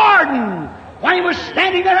the Jordan, when He was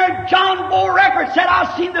standing there, John bore record, said,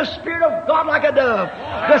 I've seen the Spirit of God like a dove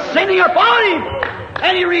descending upon Him.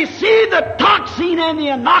 And He received the toxin and the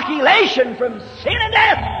inoculation from sin and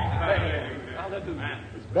death.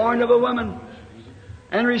 He was born of a woman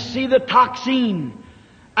and received the toxin.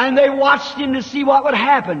 And they watched Him to see what would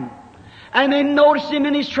happen. And they noticed Him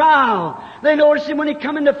in His trial. They noticed Him when He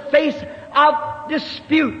come in the face of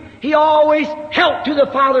dispute. He always held to the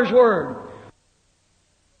Father's Word.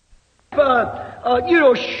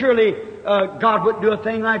 Surely God wouldn't do a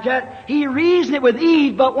thing like that. He reasoned it with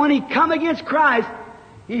Eve, but when He come against Christ,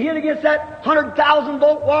 He hit against that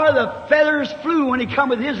 100,000-volt war. The feathers flew when He come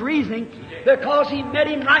with His reasoning, because He met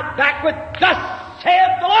Him right back with, Thus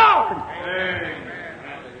saith the Lord. Amen.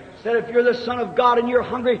 Said, if you're the Son of God and you're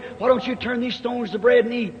hungry, why don't you turn these stones to bread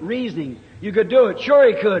and eat? Reasoning. You could do it. Sure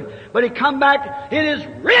He could. But He come back, it is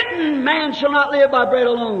written, man shall not live by bread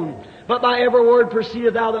alone, but by every word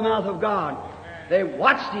proceedeth out of the mouth of God. They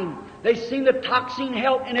watched Him. They seen the toxin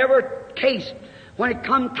help in every case. When it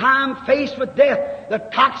come time faced with death, the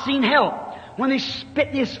toxin helped. When they spit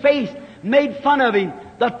in His face, made fun of Him,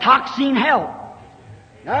 the toxin helped.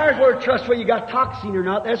 Now there's where trust whether you got toxin or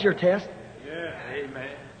not. That's your test. Yeah. Amen.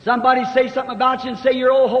 Somebody say something about you and say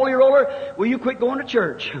you're old holy roller. Will you quit going to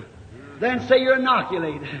church? Then say you're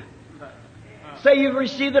inoculated. Say you've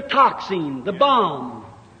received the toxin, the bomb.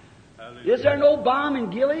 Is there no balm in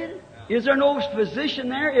Gilead? Is there no physician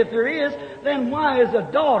there? If there is, then why is the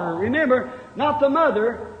daughter? Remember, not the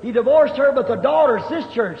mother. He divorced her, but the daughter's this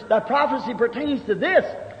church. That prophecy pertains to this.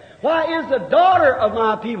 Why is the daughter of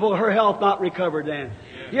my people, her health not recovered then?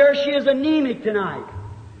 Here she is anemic tonight.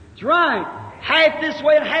 That's right. Half this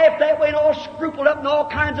way and half that way and all scrupled up and all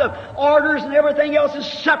kinds of orders and everything else is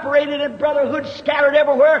separated and brotherhood scattered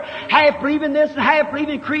everywhere. Half believing this and half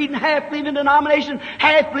believing creed and half believing denomination,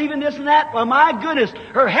 half believing this and that. Well, my goodness,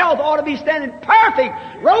 her health ought to be standing perfect,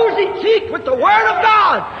 rosy cheeked with the Word of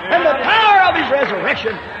God and the power of His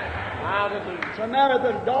resurrection. It's a matter of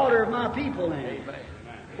the daughter of my people then.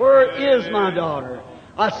 Where is my daughter?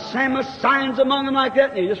 I see signs among them like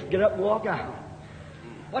that and they just get up and walk out.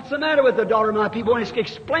 What's the matter with the daughter of my people? And it's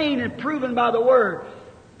explained and proven by the Word.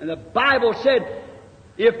 And the Bible said,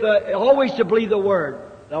 always to believe the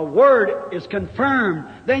Word is confirmed,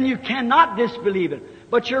 then you cannot disbelieve it.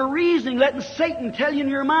 But you're reasoning, letting Satan tell you in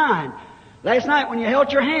your mind. Last night when you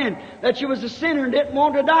held your hand that you was a sinner and didn't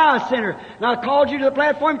want to die a sinner, and I called you to the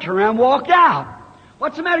platform, turned around and walked out.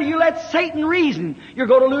 What's the matter? You let Satan reason. You're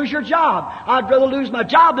going to lose your job. I'd rather lose my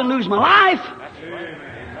job than lose my life. That's right.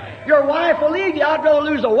 Your wife will leave you. I'd rather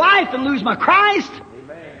lose a wife than lose my Christ.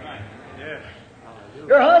 Amen.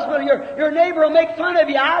 Your husband, your neighbor will make fun of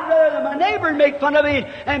you. I'd rather my neighbor make fun of me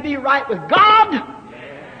and be right with God.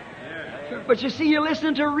 But you see, you're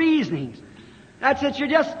listening to reasonings. That's it.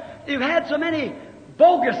 You've had so many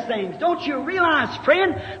bogus things. Don't you realize,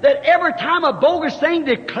 friend, that every time a bogus thing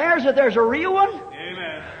declares that there's a real one?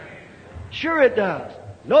 Amen. Sure it does.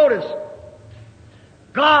 Notice,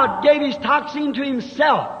 God gave His toxin to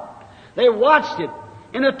Himself. They watched it.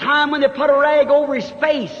 In a time when they put a rag over His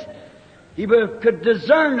face, He could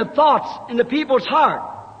discern the thoughts in the people's heart.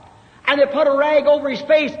 And they put a rag over His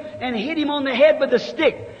face and hit Him on the head with a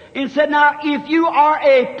stick and said, now, if you are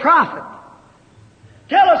a prophet,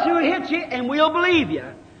 tell us who hit you and we'll believe you.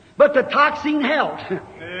 But the toxin held.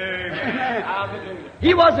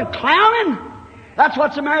 He wasn't clowning. That's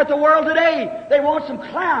what's the matter with the world today. They want some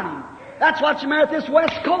clowning. That's what's the matter with this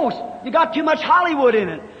West Coast. You got too much Hollywood in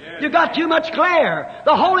it. You got too much glare.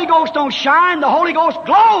 The Holy Ghost don't shine. The Holy Ghost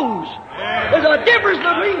glows. There's a difference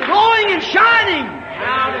between glowing and shining.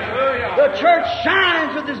 The church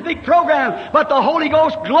shines with this big program, but the Holy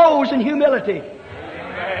Ghost glows in humility.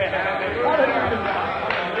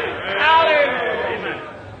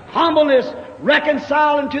 Humbleness,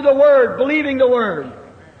 reconciling to the Word, believing the Word.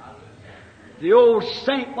 The old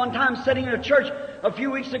saint one time sitting in a church a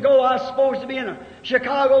few weeks ago, I was supposed to be in a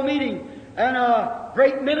Chicago meeting, and a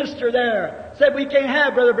great minister there said we can't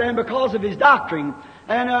have Brother Branham because of his doctrine.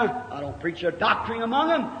 And I don't preach a doctrine among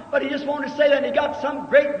them, but he just wanted to say that. And he got some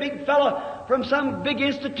great big fellow from some big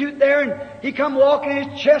institute there, and he come walking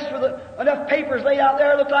his chest with enough papers laid out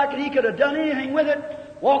there, looked like he could have done anything with it.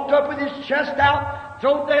 Walked up with his chest out,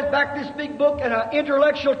 thrown back this big book and an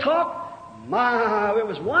intellectual talk. My, it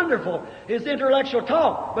was wonderful, his intellectual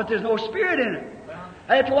talk, but there's no spirit in it.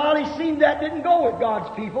 After a while he seen that didn't go with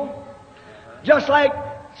God's people. Just like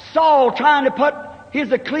Saul trying to put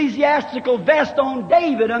his ecclesiastical vest on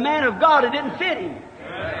David, a man of God, it didn't fit him.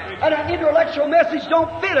 And an intellectual message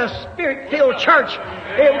don't fit a Spirit-filled church.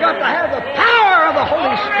 They've got to have the power of the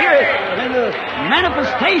Holy Spirit and the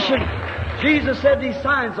manifestation. Jesus said these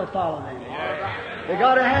signs will follow them. They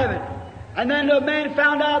got to have it. And then the man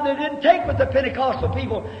found out that it didn't take with the Pentecostal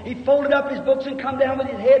people. He folded up his books and come down with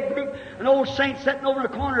his head drooped. An old saint sitting over in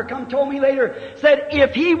the corner told me later, said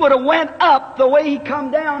if he would have went up the way he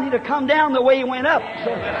come down, he'd have come down the way he went up.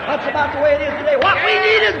 So that's about the way it is today. What we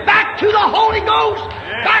need is back to the Holy Ghost,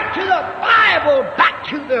 back to the Bible, back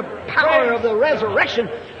to the power of the resurrection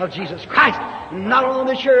of Jesus Christ. Not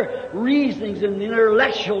only your reasonings and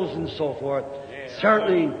intellectuals and so forth.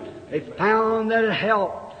 Certainly, they found that it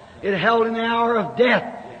helped. It held in the hour of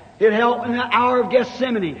death. It held in the hour of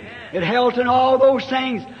Gethsemane. It held in all those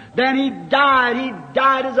things. Then he died. He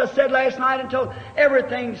died, as I said last night, until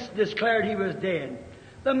everything declared he was dead.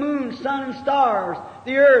 The moon, sun, and stars,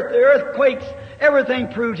 the earth, the earthquakes, everything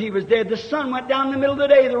proved he was dead. The sun went down in the middle of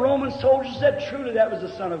the day. The Roman soldiers said, truly that was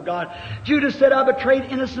the Son of God. Judas said, I betrayed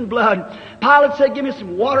innocent blood. Pilate said, give me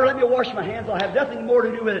some water, let me wash my hands. I'll have nothing more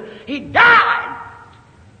to do with it. He died.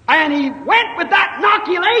 And he went with that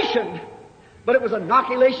inoculation. But it was an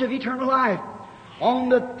inoculation of eternal life. On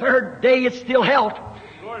the third day it still held.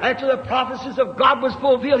 After the prophecies of God was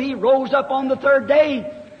fulfilled, he rose up on the third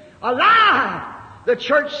day. Alive! The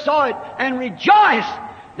church saw it and rejoiced.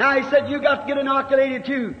 Now he said, you got to get inoculated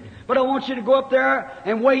too. But I want you to go up there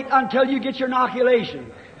and wait until you get your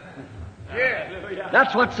inoculation.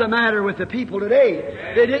 That's what's the matter with the people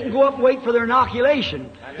today. They didn't go up and wait for their inoculation.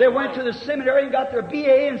 They went to the seminary and got their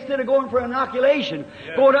BA instead of going for inoculation.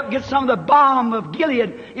 Going up and get some of the balm of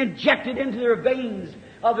Gilead injected into their veins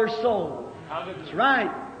of their soul. That's right.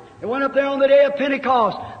 They went up there on the day of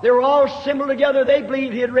Pentecost. They were all assembled together. They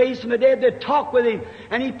believed he had raised from the dead. They talked with him.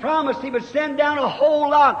 And he promised he would send down a whole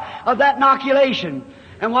lot of that inoculation.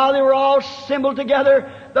 And while they were all assembled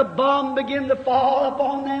together, the bomb began to fall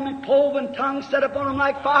upon them, and cloven tongues set upon them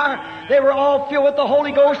like fire. They were all filled with the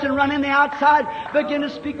Holy Ghost and running the outside, began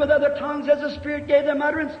to speak with other tongues as the Spirit gave them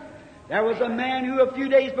utterance. There was a man who a few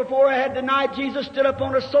days before had denied Jesus, stood up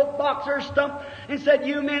on a soapbox or a stump and said,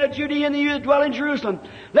 you men of Judea and you that dwell in Jerusalem,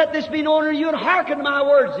 let this be known unto you and hearken to my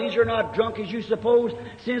words. These are not drunk as you suppose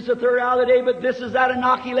since the third hour of the day, but this is that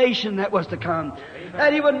inoculation that was to come.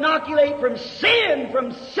 That he would inoculate from sin,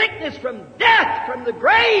 from sickness, from death, from the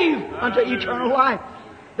grave unto eternal life.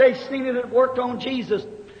 They seen it worked on Jesus.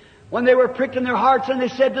 When they were pricked in their hearts and they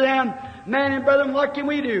said to them, man and brethren, what can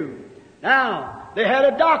we do? Now, they had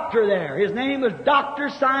a doctor there. His name was Dr.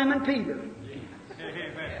 Simon Peter.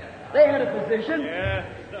 They had a physician.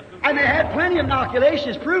 And they had plenty of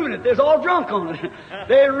inoculations proving it. They was all drunk on it.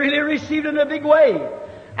 They really received it in a big way.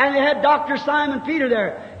 And they had Dr. Simon Peter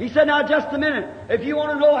there. He said, now just a minute. If you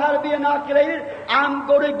want to know how to be inoculated, I'm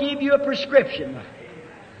going to give you a prescription.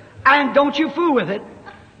 And don't you fool with it.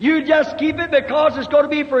 You just keep it because it's going to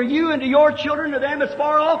be for you and to your children, to them as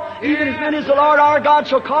far off, even as many as the Lord our God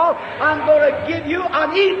shall call. I'm going to give you an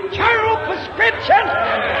eternal prescription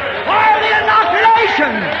for the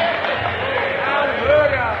inoculation.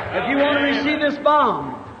 If you want to receive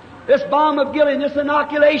this balm of Gilead, this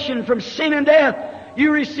inoculation from sin and death,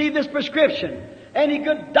 you receive this prescription. Any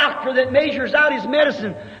good doctor that measures out his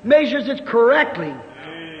medicine measures it correctly.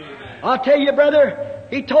 I'll tell you, brother,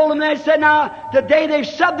 he told them that. He said, now, today they've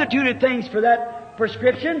substituted things for that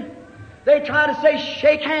prescription. They try to say,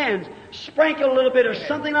 shake hands, sprinkle a little bit or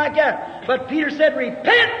something like that. But Peter said,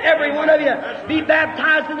 repent, every one of you. Be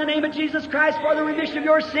baptized in the name of Jesus Christ for the remission of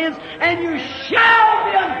your sins, and you shall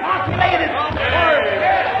be inoculated.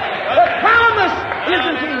 The promise is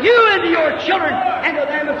unto you and to your children, and to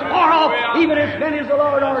them as far off, even as many as the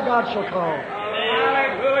Lord our God shall call.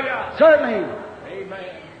 Hallelujah. Certainly.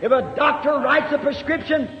 If a doctor writes a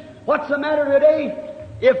prescription, what's the matter today?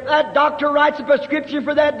 If that doctor writes a prescription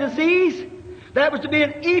for that disease, that was to be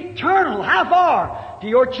an eternal, how far? To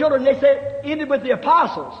your children. They said it ended with the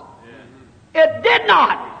apostles. It did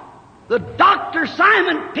not. The Dr.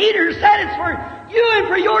 Simon Peter said it's for you and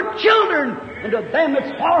for your children, and to them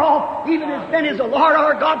that's far off, even as many as the Lord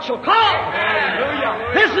our God shall call.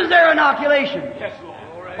 This is their inoculation.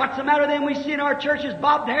 What's the matter then? We see in our churches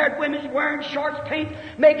bobbed-haired women wearing shorts, paint,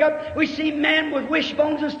 makeup. We see men with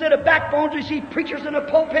wishbones instead of backbones. We see preachers in the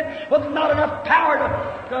pulpit with not enough power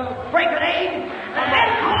to break an egg. And they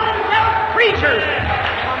call themselves preachers.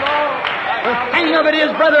 The thing of it is,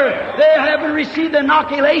 brother, they haven't received the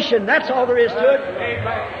inoculation. That's all there is to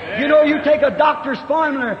it. You know, you take a doctor's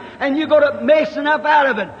formula and you go to mess enough out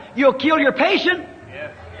of it. You'll kill your patient.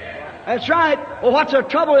 That's right. Well, what's the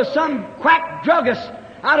trouble is some quack druggist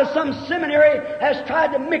out of some seminary has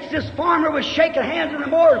tried to mix this farmer with shaking hands and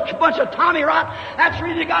more a bunch of Tommy rot. That's the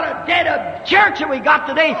reason we got a dead church that we got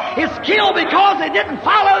today. It's killed because they didn't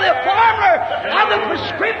follow the formula of the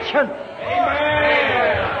prescription.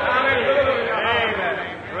 Amen.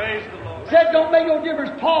 Praise the Lord. Said don't make no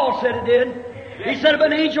difference. Paul said it did. He said if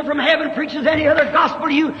an angel from heaven preaches any other gospel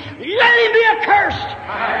to you, let him be accursed.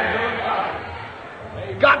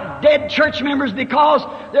 Got dead church members because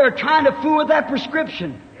they're trying to fool with that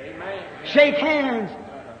prescription. Amen. Shake hands,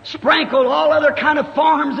 sprinkle all other kind of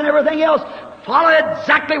forms and everything else. Follow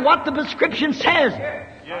exactly what the prescription says.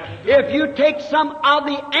 If you take some of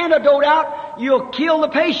the antidote out, you'll kill the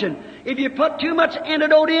patient. If you put too much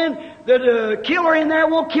antidote in, the killer in there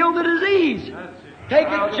won't kill the disease. Take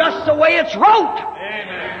it just the way it's wrote.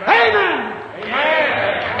 Amen. Amen.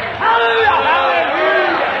 Amen. Hallelujah.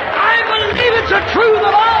 Hallelujah. I believe it's the truth of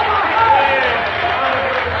all my heart.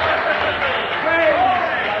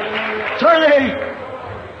 Certainly.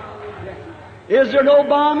 Is there no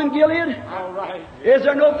balm in Gilead? All right. Is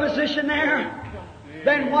there no physician there?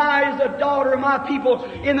 Then why is the daughter of my people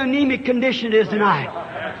in the anemic condition it is tonight?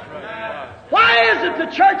 Why is it the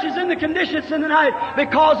church is in the condition it's in tonight?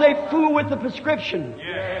 Because they fool with the prescription.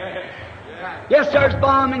 Yes, there's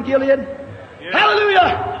balm in Gilead.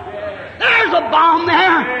 Hallelujah. There's a balm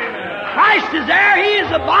there. Christ is there. He is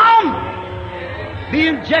the balm. Be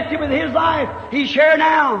injected with His life. He's here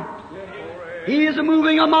now. He is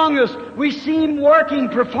moving among us. We see Him working,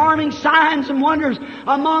 performing signs and wonders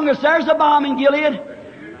among us. There's a balm in Gilead.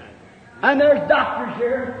 And there's doctors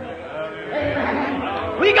here.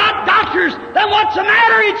 Amen. We got doctors. Then what's the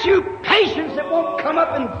matter? It's you patients that won't come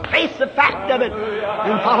up and face the fact of it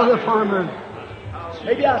and follow the farmer.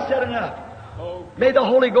 Maybe I said enough. May the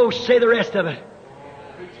Holy Ghost say the rest of it.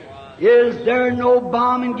 Is there no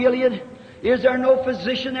balm in Gilead? Is there no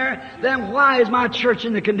physician there? Then why is my church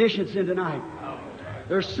in the condition it's in tonight?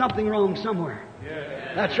 There's something wrong somewhere.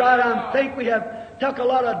 That's right. I think we have took a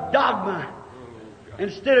lot of dogma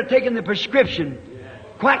instead of taking the prescription.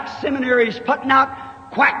 Quack seminaries putting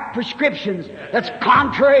out quack prescriptions that's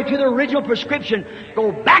contrary to the original prescription.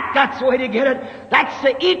 Go back, that's the way to get it. That's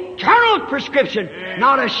the eternal prescription,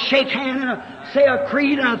 not a shake hand and say a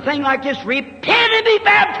creed and a thing like this. Repent and be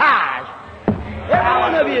baptized. Every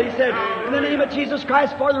one of you, he said, in the name of Jesus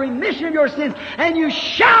Christ for the remission of your sins, and you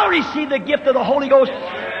shall receive the gift of the Holy Ghost.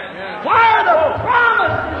 For the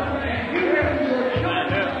promise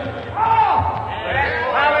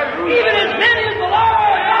even as many as the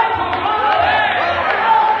Lord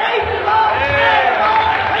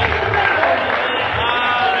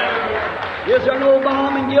Is there no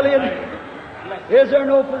balm in Gilead? Is there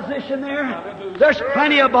no physician there? There's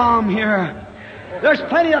plenty of balm here. There's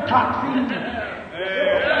plenty of toxins. What's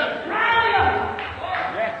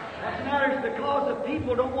the matter is because the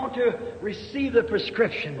people don't want to receive the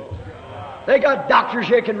prescription. They got doctors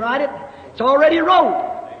here can write it. It's already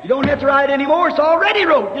wrote. You don't have to write it anymore. It's already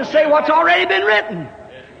wrote. Just say what's already been written.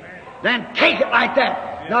 Then take it like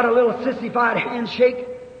that. Not a little sissified handshake.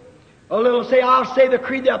 A little say, I'll say the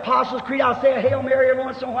creed, the Apostles' Creed. I'll say a Hail Mary every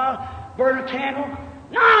once in a while. Burn a candle.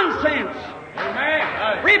 Nonsense.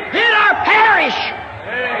 Amen. Repent or perish.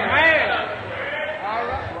 Amen. All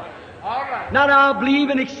right. All right. Not I'll believe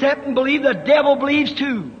and accept and believe. The devil believes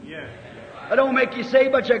too. It don't make you say,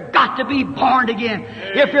 but you've got to be born again.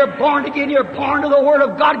 If you're born again, you're born to the Word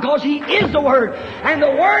of God because He is the Word. And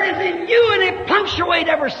the Word is in you, and it punctuates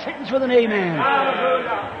every sentence with an amen.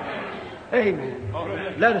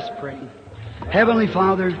 Amen. Let us pray. Heavenly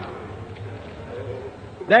Father,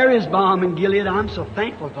 there is balm in Gilead. I'm so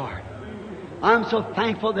thankful for it. I'm so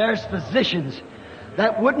thankful there's physicians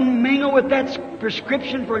that wouldn't mingle with that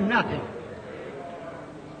prescription for nothing.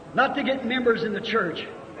 Not to get members in the church,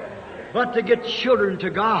 but to get children to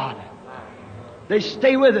God. They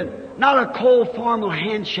stay with it. Not a cold formal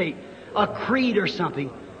handshake, a creed or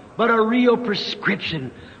something, but a real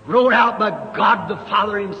prescription wrote out by God the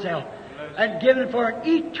Father Himself and given for an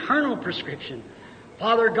eternal prescription.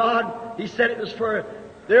 Father God, He said it was for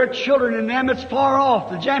their children and them that's far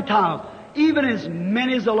off, the Gentiles, even as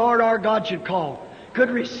many as the Lord our God should call, could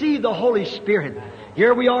receive the Holy Spirit.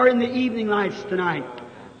 Here we are in the evening lights tonight.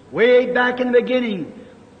 Way back in the beginning,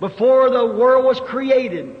 before the world was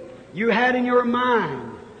created, you had in your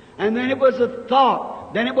mind, and then it was a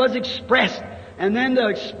thought, then it was expressed, and then the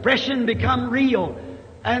expression become real.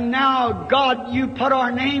 And now, God, you put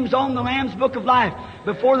our names on the Lamb's Book of Life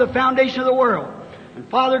before the foundation of the world. And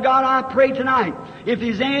Father God, I pray tonight, if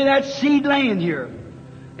there's any of that seed laying here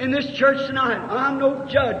in this church tonight, I'm no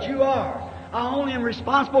judge, you are. I only am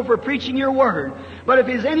responsible for preaching your word. But if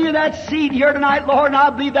there's any of that seed here tonight, Lord, and I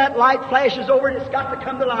believe that light flashes over it, it's got to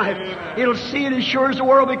come to life. It'll see it as sure as the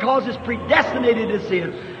world because it's predestinated to see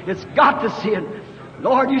it. It's got to see it.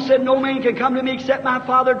 Lord, you said no man can come to me except my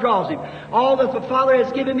Father draws him. All that the Father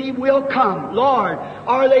has given me will come. Lord,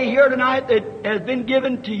 are they here tonight that has been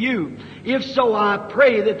given to you? If so, I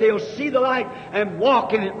pray that they'll see the light and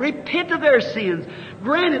walk in it. Repent of their sins.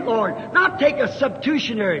 Grant it, Lord. Not take a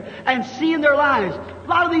substitutionary and see in their lives. A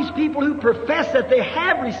lot of these people who profess that they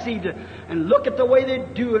have received it and look at the way they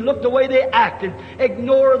do and look the way they act and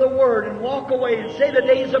ignore the Word and walk away and say the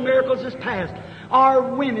days of miracles is past. Our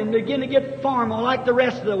women begin to get formal like the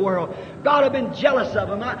rest of the world. God, I've been jealous of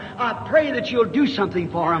them. I pray that you'll do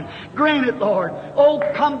something for them. Grant it, Lord. Oh,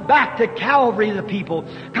 come back to Calvary, the people.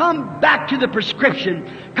 Come back to the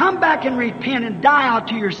prescription. Come back and repent and die out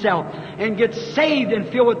to yourself and get saved and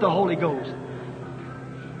filled with the Holy Ghost.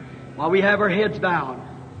 While we have our heads bowed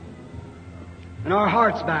and our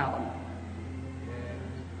hearts bowed,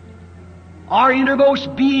 our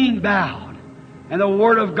innermost being bowed, and the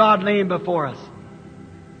Word of God laying before us,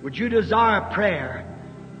 would you desire prayer?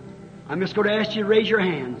 I'm just going to ask you to raise your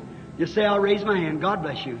hand. Just say, I'll raise my hand. God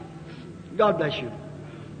bless you. God bless you.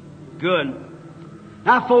 Good.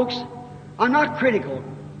 Now, folks, I'm not critical,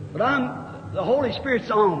 but the Holy Spirit's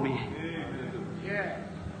on me.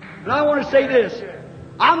 And I want to say this.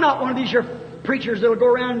 I'm not one of these your preachers that will go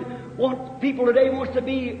around, people today wants to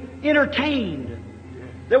be entertained.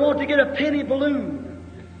 They want to get a penny balloon.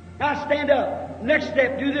 Now stand up. Next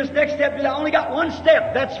step, do this. Next step, do that. I only got one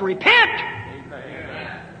step. That's repent.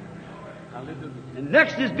 Amen. And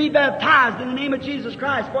next is be baptized in the name of Jesus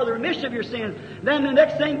Christ for the remission of your sins. Then the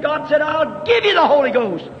next thing, God said, I'll give you the Holy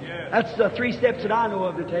Ghost. Yes. That's the 3 steps that I know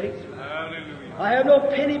of to take. Hallelujah. I have no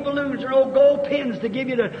penny balloons or no gold pins to give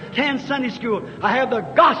you to attend Sunday school. I have the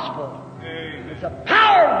gospel. Amen. It's the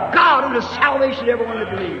power of God and the salvation of everyone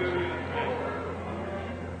that believes.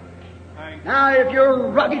 Now, if you're a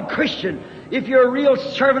rugged Christian, if you're a real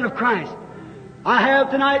servant of Christ, I have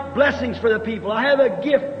tonight blessings for the people. I have a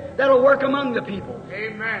gift that'll work among the people.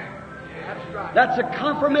 Amen. That's right. That's a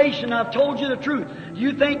confirmation. I've told you the truth. Do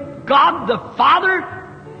you think God the Father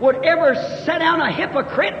would ever set down a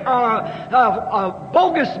hypocrite or a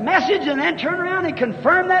bogus message and then turn around and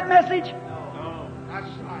confirm that message? No. That's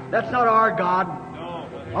right. That's not our God. No.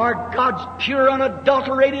 Our God's pure,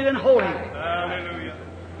 unadulterated, and holy. Hallelujah.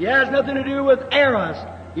 He has nothing to do with errors.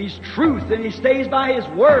 He's truth, and He stays by His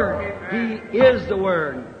Word. Amen. He is the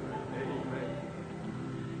Word. Amen.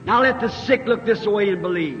 Now let the sick look this way and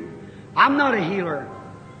believe. I'm not a healer.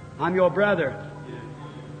 I'm your brother.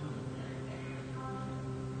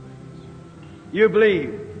 You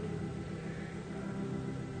believe.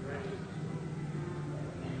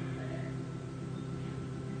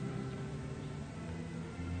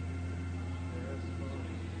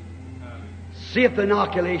 See if the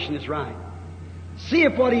inoculation is right. See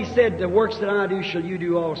if what He said, the works that I do shall you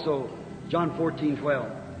do also. John 14:12.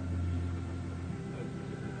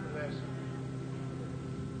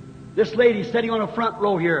 This lady sitting on the front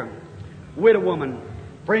row here, widow woman,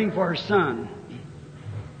 praying for her son.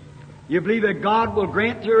 You believe that God will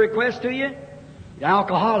grant your request to you? The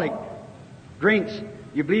alcoholic drinks.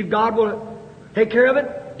 You believe God will take care of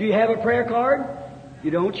it? Do you have a prayer card?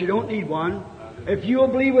 You don't. You don't need one. If you will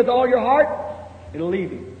believe with all your heart, it'll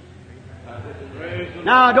leave you.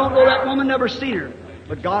 Now, I don't know that woman, never seen her,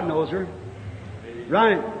 but God knows her.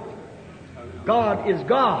 Right? God is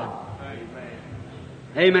God.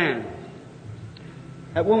 Amen.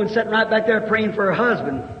 That woman sitting right back there praying for her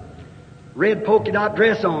husband, red polka dot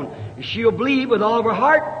dress on. If she'll believe with all of her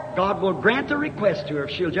heart, God will grant the request to her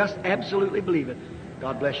if she'll just absolutely believe it.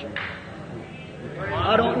 God bless you.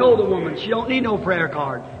 I don't know the woman. She don't need no prayer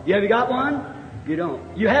card. Have you got one? You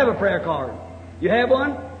don't. You have a prayer card. You have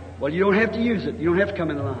one? Well, you don't have to use it. You don't have to come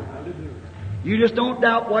in the line. You just don't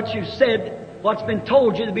doubt what you said, what's been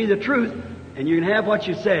told you to be the truth, and you can have what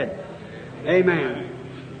you said. Amen.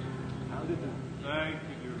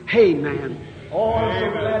 Amen. Oh, I'm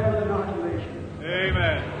so glad for the inoculation.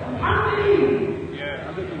 Amen. Unbelief.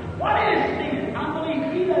 Yeah. What is sin?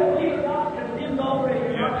 Unbelief. He that believes not condemned already.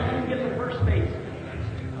 You're not going to get the first base.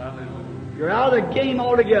 You're out of the game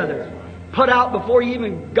altogether. Put out before you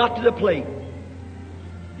even got to the plate.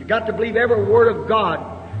 You've got to believe every word of God.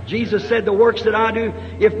 Jesus said, the works that I do,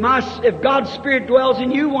 if God's Spirit dwells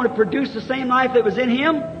in you, want to produce the same life that was in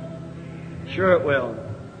Him? Sure it will.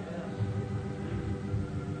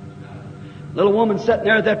 Little woman sitting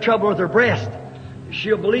there with that trouble with her breast. If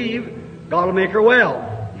she'll believe, God will make her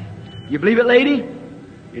well. You believe it, lady?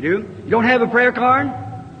 You do? You don't have a prayer card?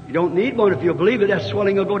 You don't need one. If you'll believe it, that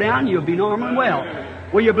swelling will go down and you'll be normal and well.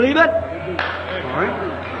 Will you believe it? All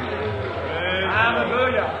right.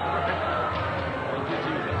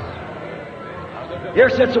 Here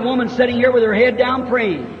sits a woman sitting here with her head down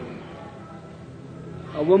praying.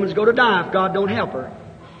 A woman's going to die if God don't help her.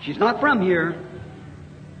 She's not from here.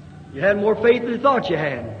 You had more faith than you thought you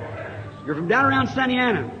had. You're from down around Santa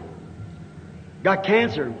Ana. Got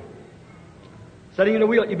cancer. Sitting in a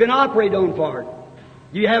wheel. You've been operated on for it.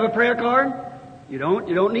 Do you have a prayer card? You don't.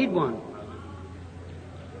 You don't need one.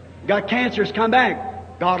 Got cancer. It's come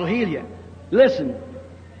back. God will heal you. Listen.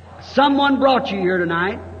 Someone brought you here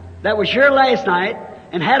tonight that was here last night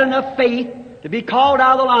and had enough faith to be called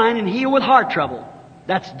out of the line and healed with heart trouble.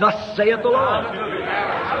 That's thus saith the Lord.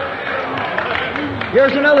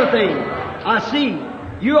 Here's another thing. I see.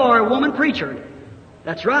 You are a woman preacher.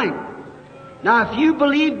 That's right. Now, if you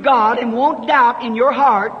believe God and won't doubt in your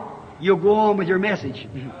heart, you'll go on with your message.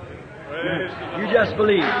 You just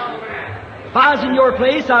believe. If I was in your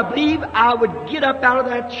place, I believe I would get up out of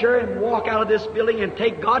that chair and walk out of this building and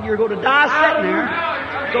take God. You're going to die sitting there.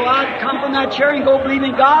 So I'd come from that chair and go believe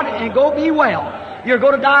in God and go be well. You're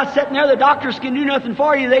going to die sitting there. The doctors can do nothing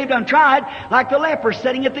for you. They've done tried, like the lepers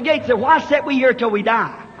sitting at the gates. Said, why sit we here till we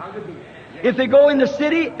die? If they go in the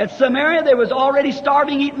city at Samaria, they was already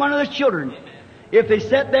starving, eating one of their children. If they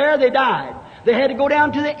sat there, they died. They had to go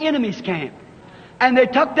down to the enemy's camp. And they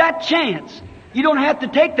took that chance. You don't have to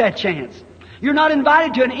take that chance. You're not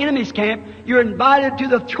invited to an enemy's camp. You're invited to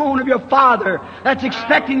the throne of your Father that's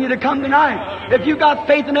expecting you to come tonight. If you got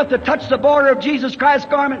faith enough to touch the border of Jesus Christ's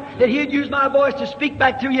garment, that He'd use my voice to speak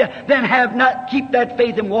back to you, then keep that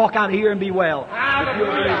faith and walk out of here and be well.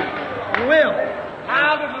 You will.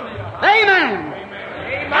 Amen.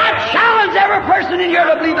 I challenge every person in here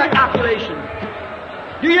to believe that calculation.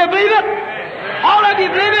 Do you believe it? All of you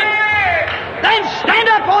believe it? Then stand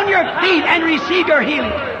up on your feet and receive your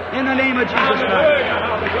healing in the name of Jesus Christ.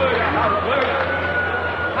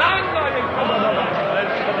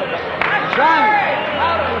 That's right.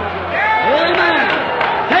 Amen.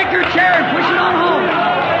 Take your chair and push it on home.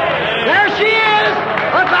 There she is.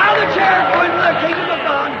 Up out of the chair, going to the kingdom of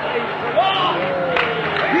God.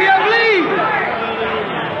 Do you believe?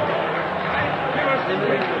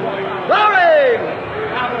 Glory!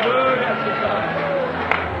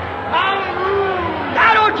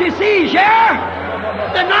 Now don't you see he's here?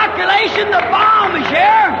 The inoculation, the bomb is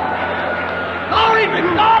here. Glory to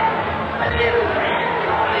God. Be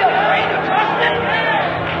afraid to trust it.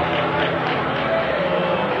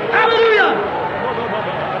 Hallelujah.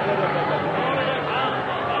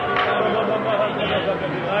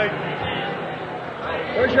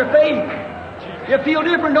 Where's your faith? You feel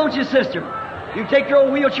different, don't you, sister? You take your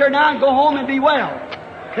old wheelchair now and go home and be well.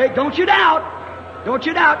 Okay, don't you doubt. Don't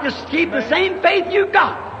you doubt. Just keep the same faith you've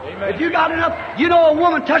got. Amen. If you got enough, you know a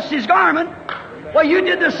woman touched his garment. Well, you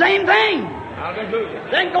did the same thing. Hallelujah.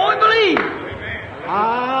 Then go and believe. Amen.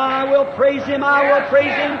 I will praise Him. I will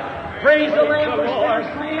praise Him. Praise the Lamb for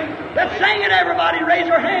singing. Let's sing it, everybody. Raise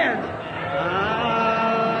your hands.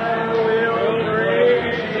 I will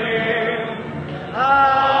praise Him. I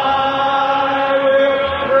will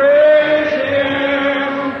praise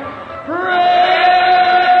Him. Praise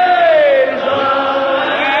the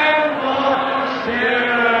Lamb for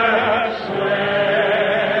sinners slain.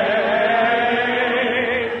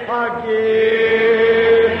 I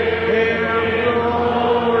give Him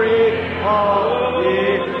glory all the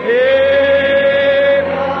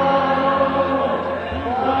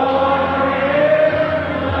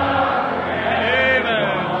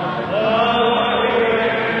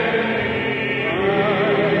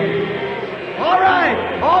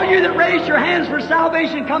raise your hands for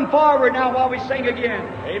salvation. Come forward now while we sing again.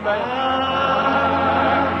 Amen. I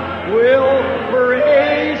will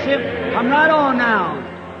praise Him. Come right on now.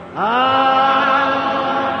 I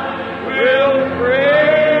will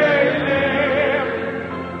praise Him.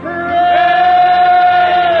 Praise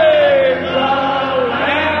the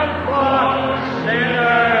Lamb for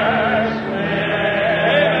sinners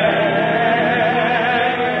slain.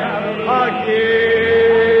 I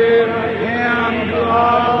give Him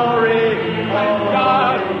glory.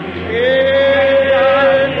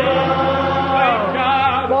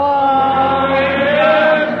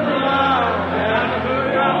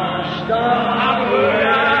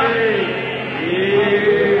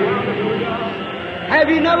 Have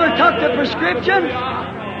you never took the prescription?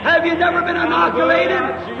 Have you never been inoculated?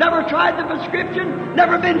 Never tried the prescription?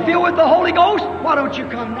 Never been filled with the Holy Ghost? Why don't you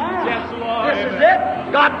come now? Yes, Lord. This is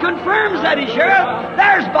it. God confirms that He's here.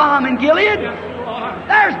 There's balm in Gilead.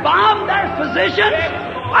 There's balm. There's physicians.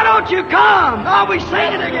 Why don't you come? Oh, we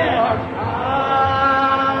sing it again.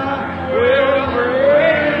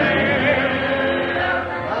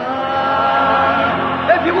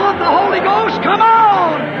 If you want the Holy Ghost, come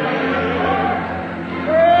on!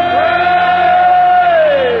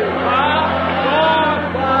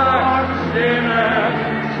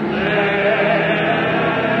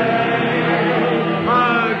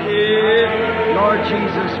 Lord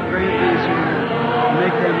Jesus, grant these here.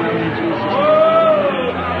 Make them well in Jesus'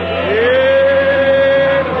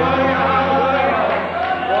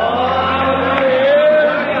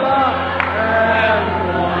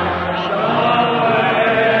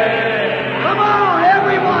 Come on,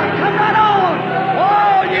 everyone, come right on.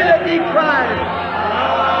 Oh, you that need Christ.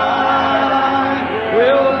 I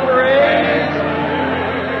will praise.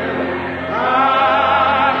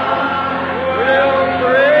 I will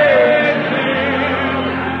praise Him.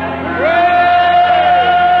 Praise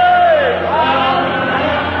God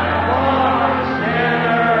for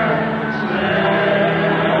sinners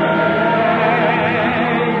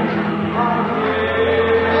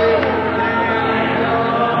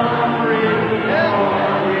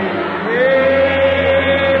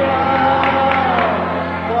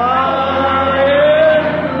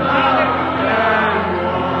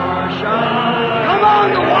Come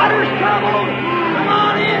on, the water's troubled. Come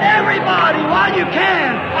on in, everybody, while you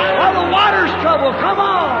can. While the water's troubled, come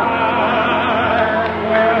on.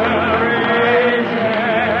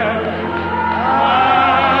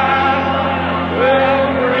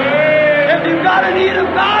 If you've got a need of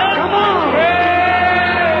God,